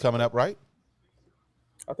ladies coming up, right?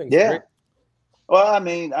 I think it's great. Well, I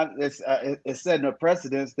mean, it's setting a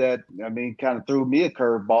precedence that, I mean, kind of threw me a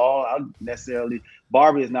curveball.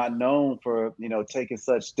 Barbie is not known for, taking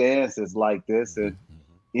such stances like this and,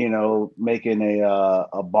 making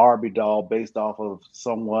a Barbie doll based off of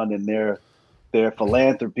someone and their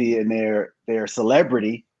philanthropy and their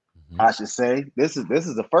celebrity, I should say. This is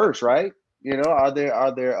the first, right? Are there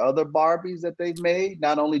other Barbies that they've made?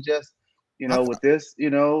 Not only just, with this,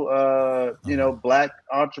 Black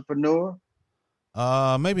entrepreneur.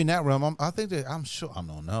 Maybe in that realm. I'm sure. I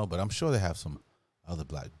don't know, but I'm sure they have some other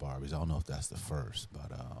Black Barbies. I don't know if that's the first,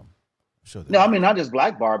 but I'm sure. No, I mean not just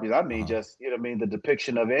Black Barbies. I mean just the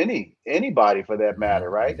depiction of anybody for that matter,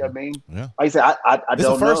 right? I mean, like I said, I it's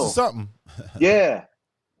don't a first know. Or something. Yeah,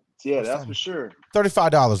 that's for sure.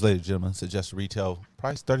 $35, ladies and gentlemen. Suggested retail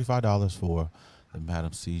price $35 for the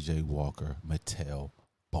Madam C.J. Walker Mattel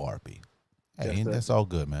Barbie. Hey, that's all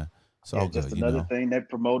good, man. It's all good. Just another thing that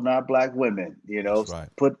promoting our Black women. That's right.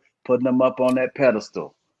 Putting them up on that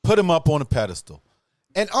pedestal. Put them up on a pedestal,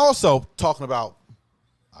 and also talking about,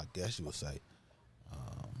 I guess you would say,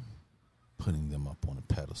 putting them up on a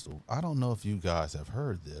pedestal. I don't know if you guys have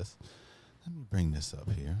heard this. Let me bring this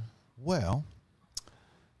up here. Well,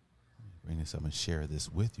 let me bring this up and share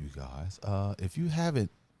this with you guys. If you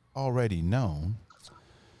haven't already known,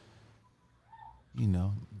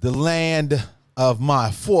 the land of my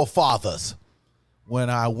forefathers, when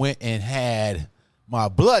I went and had my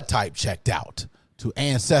blood type checked out to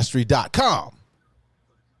Ancestry.com.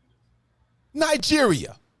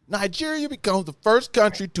 Nigeria becomes the first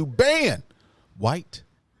country to ban white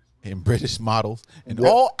and British models in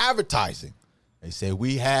all advertising. They say,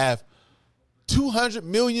 we have 200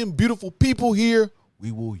 million beautiful people here.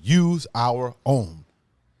 We will use our own.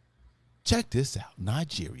 Check this out.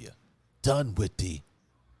 Nigeria, done with the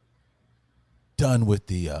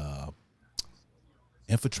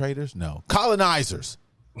infiltrators? No. Colonizers.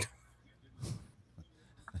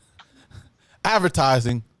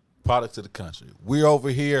 Advertising products of the country. We're over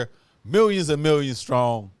here, millions and millions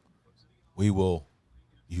strong. We will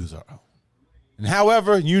use our own. And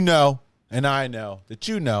however, and I know that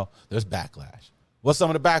there's backlash. What's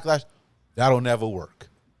some of the backlash? That'll never work.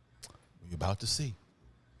 We're about to see.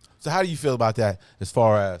 So how do you feel about that as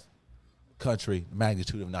far as country, the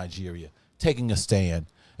magnitude of Nigeria, taking a stand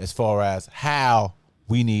as far as how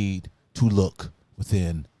we need to look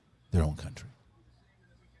within their own country?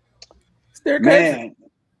 It's their country.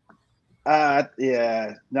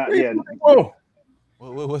 Whoa.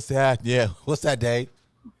 What's that? Yeah, what's that, Dave?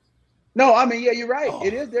 No, I mean, you're right.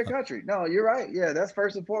 It is their country. No, you're right. Yeah, that's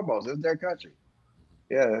first and foremost. It's their country.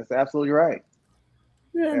 Yeah, that's absolutely right.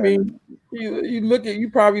 Yeah, I mean, you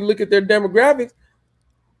probably look at their demographics.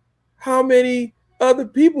 How many other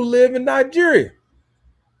people live in Nigeria?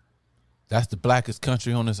 That's the blackest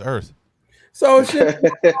country on this earth. So it shouldn't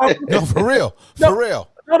no, for real. For real.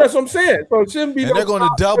 No, that's what I'm saying. So it shouldn't be. And they're going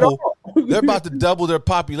to double. They're about to double their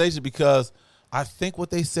population because I think what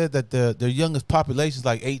they said that their youngest population is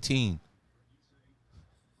like 18.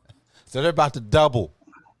 So they're about to double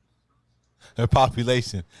their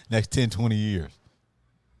population next 10, 20 years.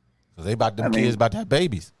 So kids about to have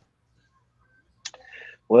babies.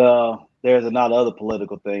 Well, there's a lot of other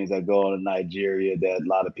political things that go on in Nigeria that a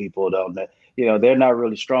lot of people don't. They're not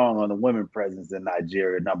really strong on the women presence in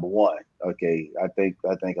Nigeria. Number one, okay, I think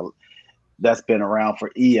that's been around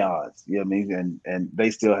for eons. You know what I mean? And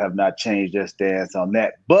they still have not changed their stance on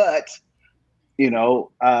that. But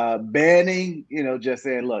banning, just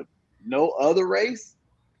saying, look, no other race.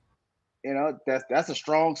 That's a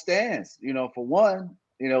strong stance. For one.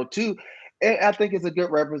 Two, and I think it's a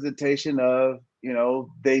good representation of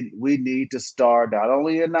we need to start not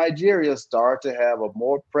only in Nigeria, start to have a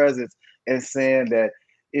more presence in saying that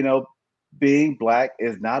being black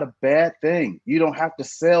is not a bad thing. You don't have to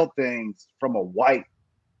sell things from a white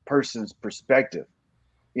person's perspective,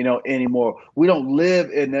 anymore. We don't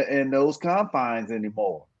live in those confines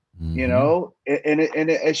anymore. And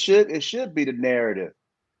it should be the narrative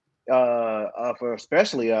for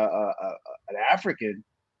especially an African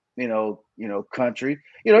country.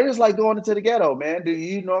 Just like going into the ghetto, man. Do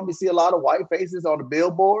you normally see a lot of white faces on the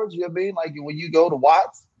billboards? You know what I mean? Like when you go to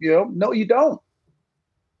Watts, no, you don't.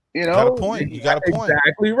 You got a point. You got a point.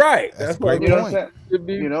 Exactly right. That's a great point.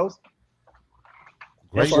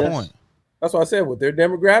 Great point. That's what I said with their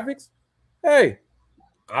demographics. Hey,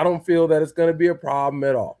 I don't feel that it's going to be a problem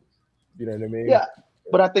at all. You know what I mean? Yeah.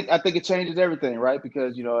 But I think it changes everything, right?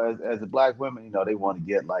 Because as a black women, they want to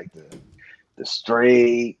get like the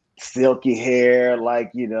straight, silky hair,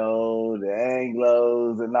 like the Anglos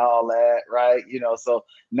and all that, right? So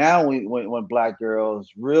now when black girls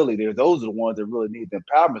really, those are the ones that really need the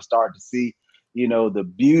empowerment, start to see, the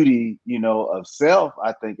beauty, of self.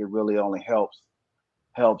 I think it really only helps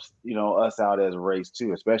us out as a race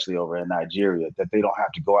too, especially over in Nigeria, that they don't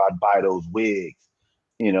have to go out and buy those wigs.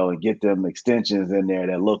 And get them extensions in there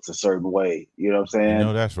that looks a certain way. You know what I'm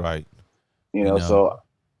saying? That's right. So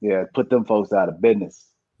yeah, put them folks out of business.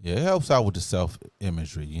 Yeah, it helps out with the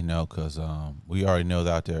self-imagery, because we already know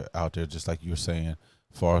that out there, just like you were saying,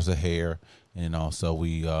 as far as the hair, and also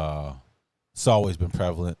it's always been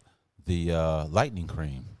prevalent, the lightning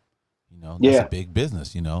cream. That's a big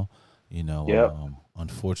business. Yep.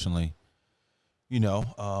 Unfortunately,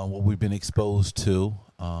 what we've been exposed to,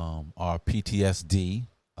 our PTSD.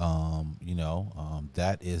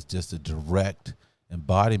 That is just a direct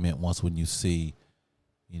embodiment when you see,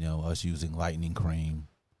 us using lightning cream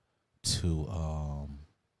to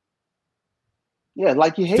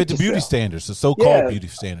like you hate fit the beauty standards, the so-called beauty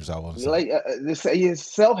standards. I want to say, like it's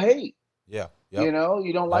self-hate. Yeah, yep. You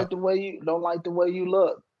don't like the way you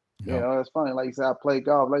look. Yep. It's funny. Like you said, I play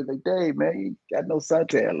golf. Like Dave, man, you got no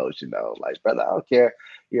suntan lotion though. Like, brother, I don't care.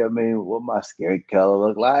 What what my skin color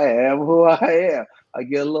look like. I am who I am. I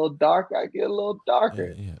get a little darker. Yeah.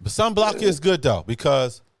 But sunblock is good though,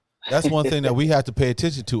 because that's one thing that we have to pay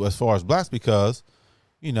attention to as far as blacks, because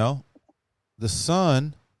the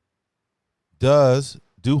sun does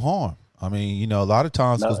do harm. I mean, a lot of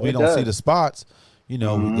times, because we don't see the spots,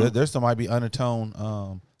 there's some might be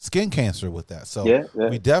undertone skin cancer with that. So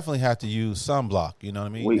we definitely have to use sunblock. You know what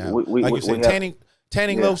I mean? Like you said,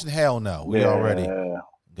 tanning lotion, hell no. We already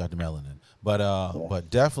got the melanin. But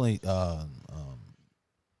definitely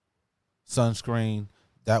sunscreen,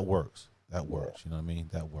 that works. That works. You know what I mean?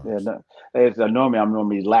 That works. Yeah, normally I'm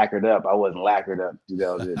normally lacquered up. I wasn't lacquered up. It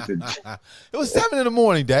was 7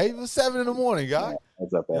 a.m, Dave. It was 7 a.m, guy.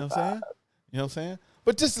 What's up, you know what I'm saying? You know what I'm saying?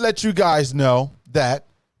 But just to let you guys know that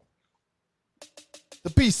the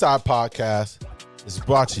B-Side Podcast is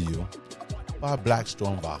brought to you by Black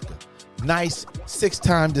Storm Vodka. Nice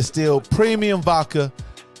 6-time distilled premium vodka.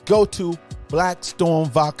 Go to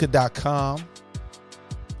blackstormvodka.com.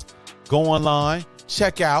 Go online,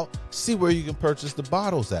 check out, see where you can purchase the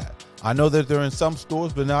bottles at. I know that they're in some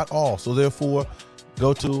stores, but not all. So therefore,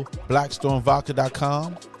 go to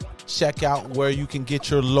blackstormvodka.com. Check out where you can get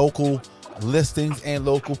your local listings and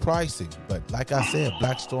local pricing. But like I said,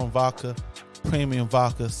 Black Storm Vodka, premium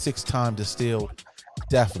vodka, 6-time distilled.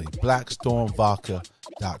 Definitely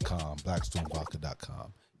blackstormvodka.com.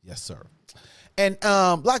 Blackstormvodka.com. Yes, sir. And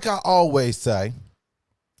like I always say,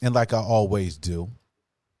 and like I always do,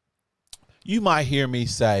 you might hear me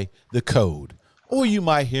say the code, or you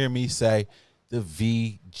might hear me say the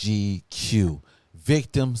VGQ,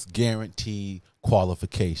 Victims Guaranteed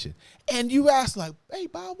Qualification. And you ask like, hey,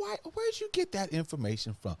 Bob, where'd you get that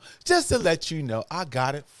information from? Just to let you know, I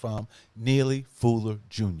got it from Neely Fuller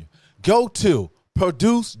Jr. Go to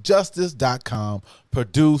producejustice.com,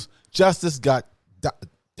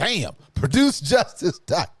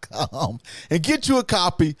 producejustice.com, and get you a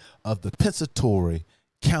copy of the Pensatory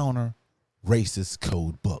Counter Racist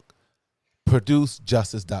Code Book.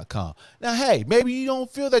 Producejustice.com. Now, hey, maybe you don't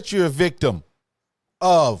feel that you're a victim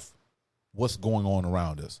of what's going on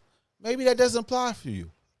around us. Maybe that doesn't apply for you.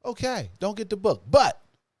 okay, don't get the book. But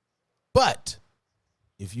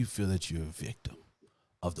if you feel that you're a victim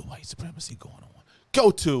of the white supremacy going on,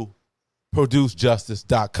 go to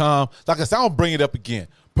producejustice.com. Like I said, I'll bring it up again.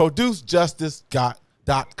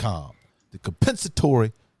 Producejustice.com. The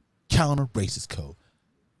compensatory counter-racist code.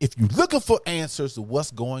 If you're looking for answers to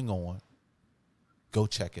what's going on, go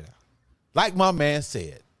check it out. Like my man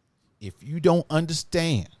said, if you don't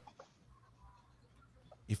understand,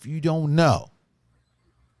 if you don't know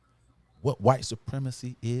what white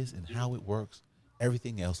supremacy is and how it works,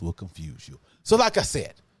 everything else will confuse you. So like I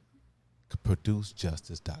said,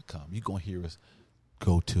 producejustice.com. You're going to hear us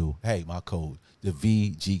go to, hey, my code, the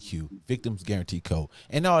VGQ, Victims Guarantee Code.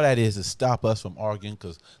 And all that is stop us from arguing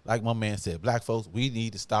because, like my man said, black folks, we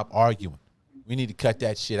need to stop arguing. We need to cut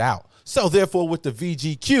that shit out. So therefore, with the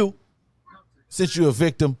VGQ, since you're a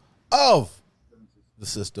victim of the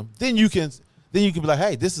system, then you can be like,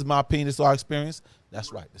 hey, this is my opinion, this is our experience.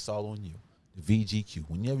 That's right. It's all on you. The VGQ.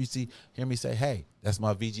 Whenever you hear me say, hey, that's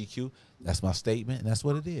my VGQ, that's my statement, and that's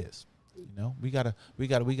what it is. You know, we gotta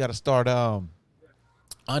start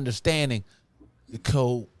understanding the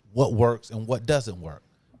code, what works and what doesn't work.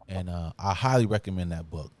 And I highly recommend that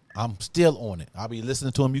book. I'm still on it. I'll be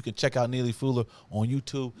listening to him. You can check out Neely Fuller on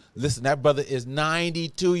YouTube. Listen, that brother is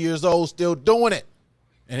 92 years old, still doing it.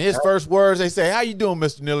 And his first words, they say, how you doing,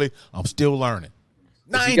 Mr. Neely? I'm still learning.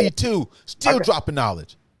 92, still dropping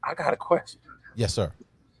knowledge. I got a question. Yes, sir.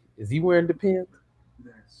 Is he wearing the pins?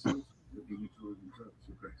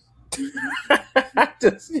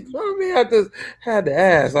 I just had to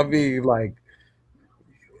ask. I mean, like,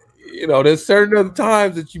 you know, there's certain other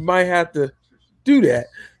times that you might have to do that.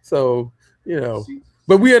 So, you know,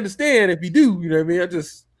 but we understand if you do, you know what I mean?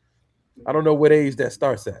 I don't know what age that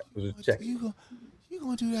starts at. Check. You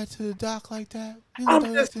gonna do that to the doc like that?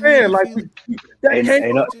 I'm just saying, like,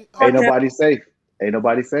 ain't nobody safe. Ain't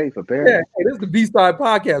nobody safe, apparently. Yeah, hey, this is the B-Side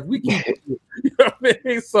podcast. We keep it, you know what I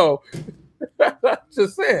mean? So,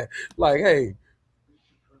 just saying, like, hey.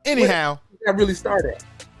 Anyhow, that really started.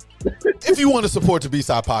 If you want to support the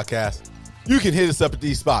B-Side podcast, you can hit us up at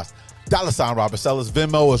these spots. $ Robert Sellers.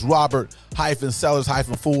 Venmo is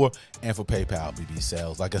Robert-Sellers-4. And for PayPal, BB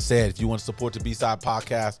Sales. Like I said, if you want to support the B-Side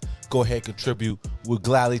podcast, go ahead, contribute. We'll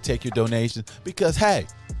gladly take your donation because, hey,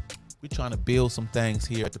 we're trying to build some things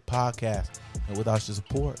here at the podcast. And without your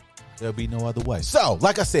support, there'll be no other way. So,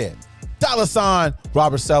 like I said, $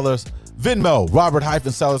 Robert Sellers. Venmo,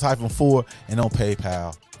 Robert-Sellers-4. And on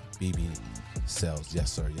PayPal, BB Sales.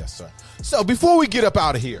 Yes, sir. Yes, sir. So, before we get up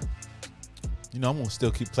out of here, you know, I'm going to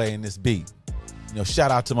still keep playing this beat. You know, shout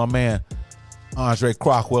out to my man, Andre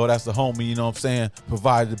Crockwell. That's the homie, you know what I'm saying,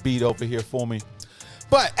 provided the beat over here for me.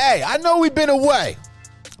 But, hey, I know we've been away.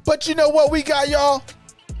 But you know what we got, y'all?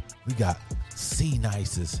 We got C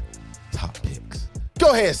Nice's top picks.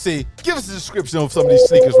 Go ahead, C. Give us a description of some of these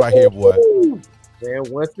sneakers right here, boy. Man,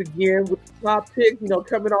 once again, with the top pick, you know,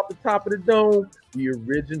 coming off the top of the dome, the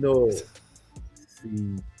original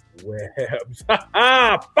C Webs.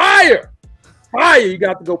 Fire! Fire! You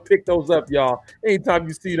got to go pick those up, y'all. Anytime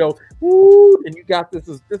you see those, woo, and you got this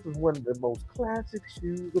is one of the most classic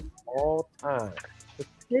shoes of all time. The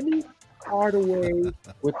Penny Hardaway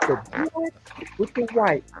with the black with the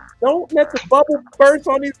white. Don't let the bubble burst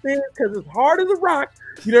on these things because it's hard as a rock.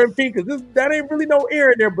 You know what I mean? Because that ain't really no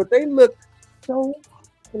air in there, but they look so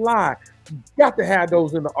fly. You got to have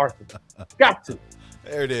those in the arsenal. Got to.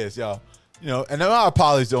 There it is, y'all. You know, and my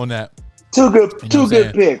apologies on that. Two good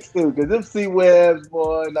picks, too, because them C-Webs,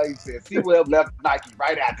 boy, like you said, C-Web left Nike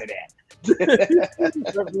right after that.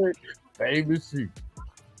 Famous shoe.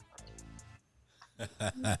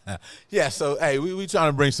 Yeah, so, hey, we trying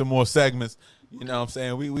to bring some more segments. You know what I'm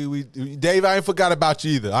saying? We Dave, I ain't forgot about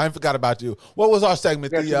you either. I ain't forgot about you. What was our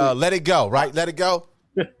segment? The Let It Go, right? Let It Go?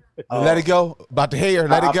 Let It Go? About the hair,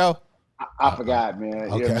 Let It Go? I forgot,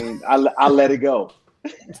 man. Okay. You know what I mean? I let it go.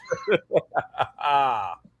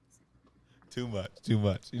 Too much. You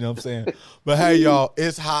know what I'm saying? But hey, y'all,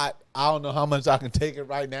 it's hot. I don't know how much I can take it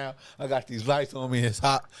right now. I got these lights on me. It's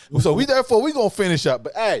hot. So we going to finish up.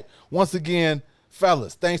 But hey, once again,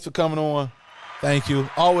 fellas, thanks for coming on. Thank you.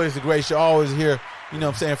 Always a great show. Always here, you know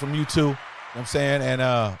what I'm saying, from you two. You know what I'm saying? And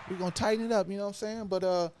we're going to tighten it up, you know what I'm saying?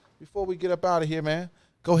 But before we get up out of here, man,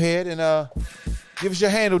 go ahead and give us your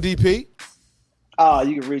handle, DP.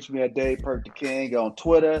 You can reach me at Dave Perk the King on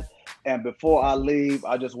Twitter. And before I leave,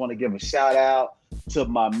 I just want to give a shout out to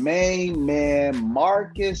my main man,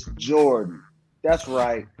 Marcus Jordan. That's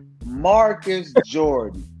right, Marcus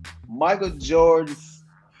Jordan. Michael Jordan's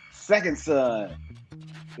second son.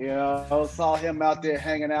 You know, saw him out there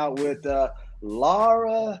hanging out with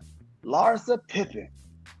Larsa Pippen.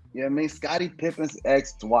 You know what I mean? Scottie Pippen's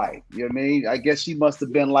ex-wife. You know what I mean? I guess she must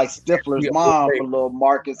have been like Stifler's mom for little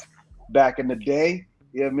Marcus back in the day.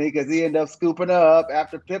 You know what I mean? Because he ended up scooping her up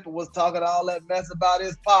after Pippen was talking all that mess about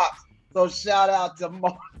his pops. So shout out to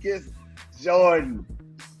Marcus Jordan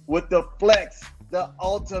with the flex, the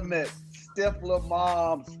ultimate Stifler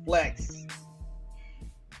mom's flex.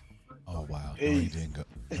 Oh, wow. No, he didn't go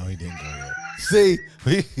yet. See,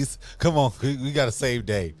 come on. We got to save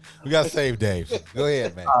Dave. Go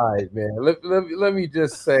ahead, man. All right, man. Let me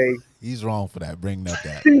just say. He's wrong for that. Bringing up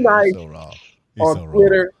that. C-Nice He's so wrong. On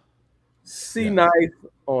Twitter. C-Nice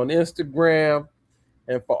on Instagram.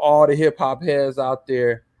 And for all the hip-hop heads out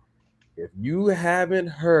there, if you haven't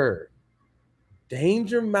heard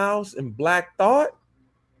Danger Mouse and Black Thought,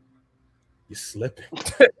 you're slipping.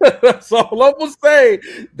 That's all I'm going to say.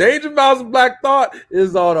 Danger Mouse and Black Thought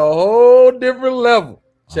is on a whole different level.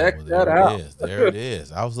 Check that out. There it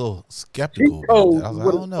is. I was a little skeptical about that. I was like,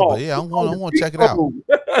 I don't know, but yeah, I want to check it out.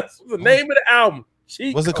 That's the name of the album.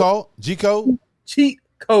 What's it called? G-Code? Cheat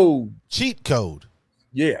Code. Cheat Code.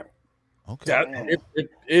 Yeah. Okay.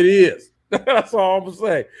 It is. That's all I'm gonna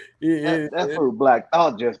say. That's where Black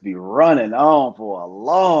Thought just be running on for a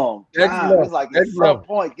long time. It's like at some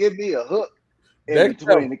point, give me a hook in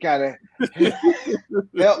between to kind of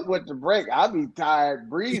help with the break. I be tired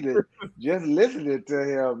breathing just listening to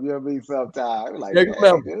him. You know what I mean? Sometimes like, hey,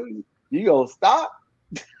 dude, you gonna stop?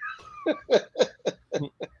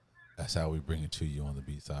 That's how we bring it to you on the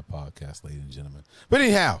B-Side Podcast, ladies and gentlemen. But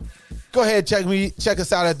anyhow, go ahead, check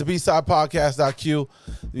us out at the B-Side-Podcast.Q,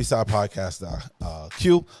 B-Side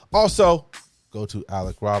Podcast.Q. Also, go to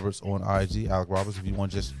Alec Roberts on IG. Alec Roberts, if you want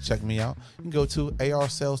to just check me out, you can go to AR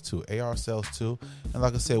Sales 2. And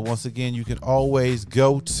like I said, once again, you can always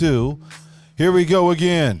go to, here we go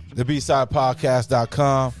again, the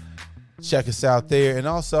B-Side-Podcast.com. Check us out there. And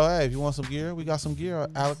also, hey, if you want some gear, we got some gear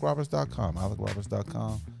at AlecRoberts.com.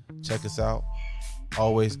 AlecRoberts.com. Check us out.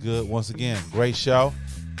 Always good. Once again, great show.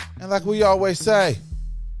 And like we always say,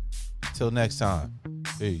 till next time,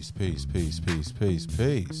 peace, peace, peace, peace, peace,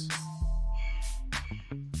 peace.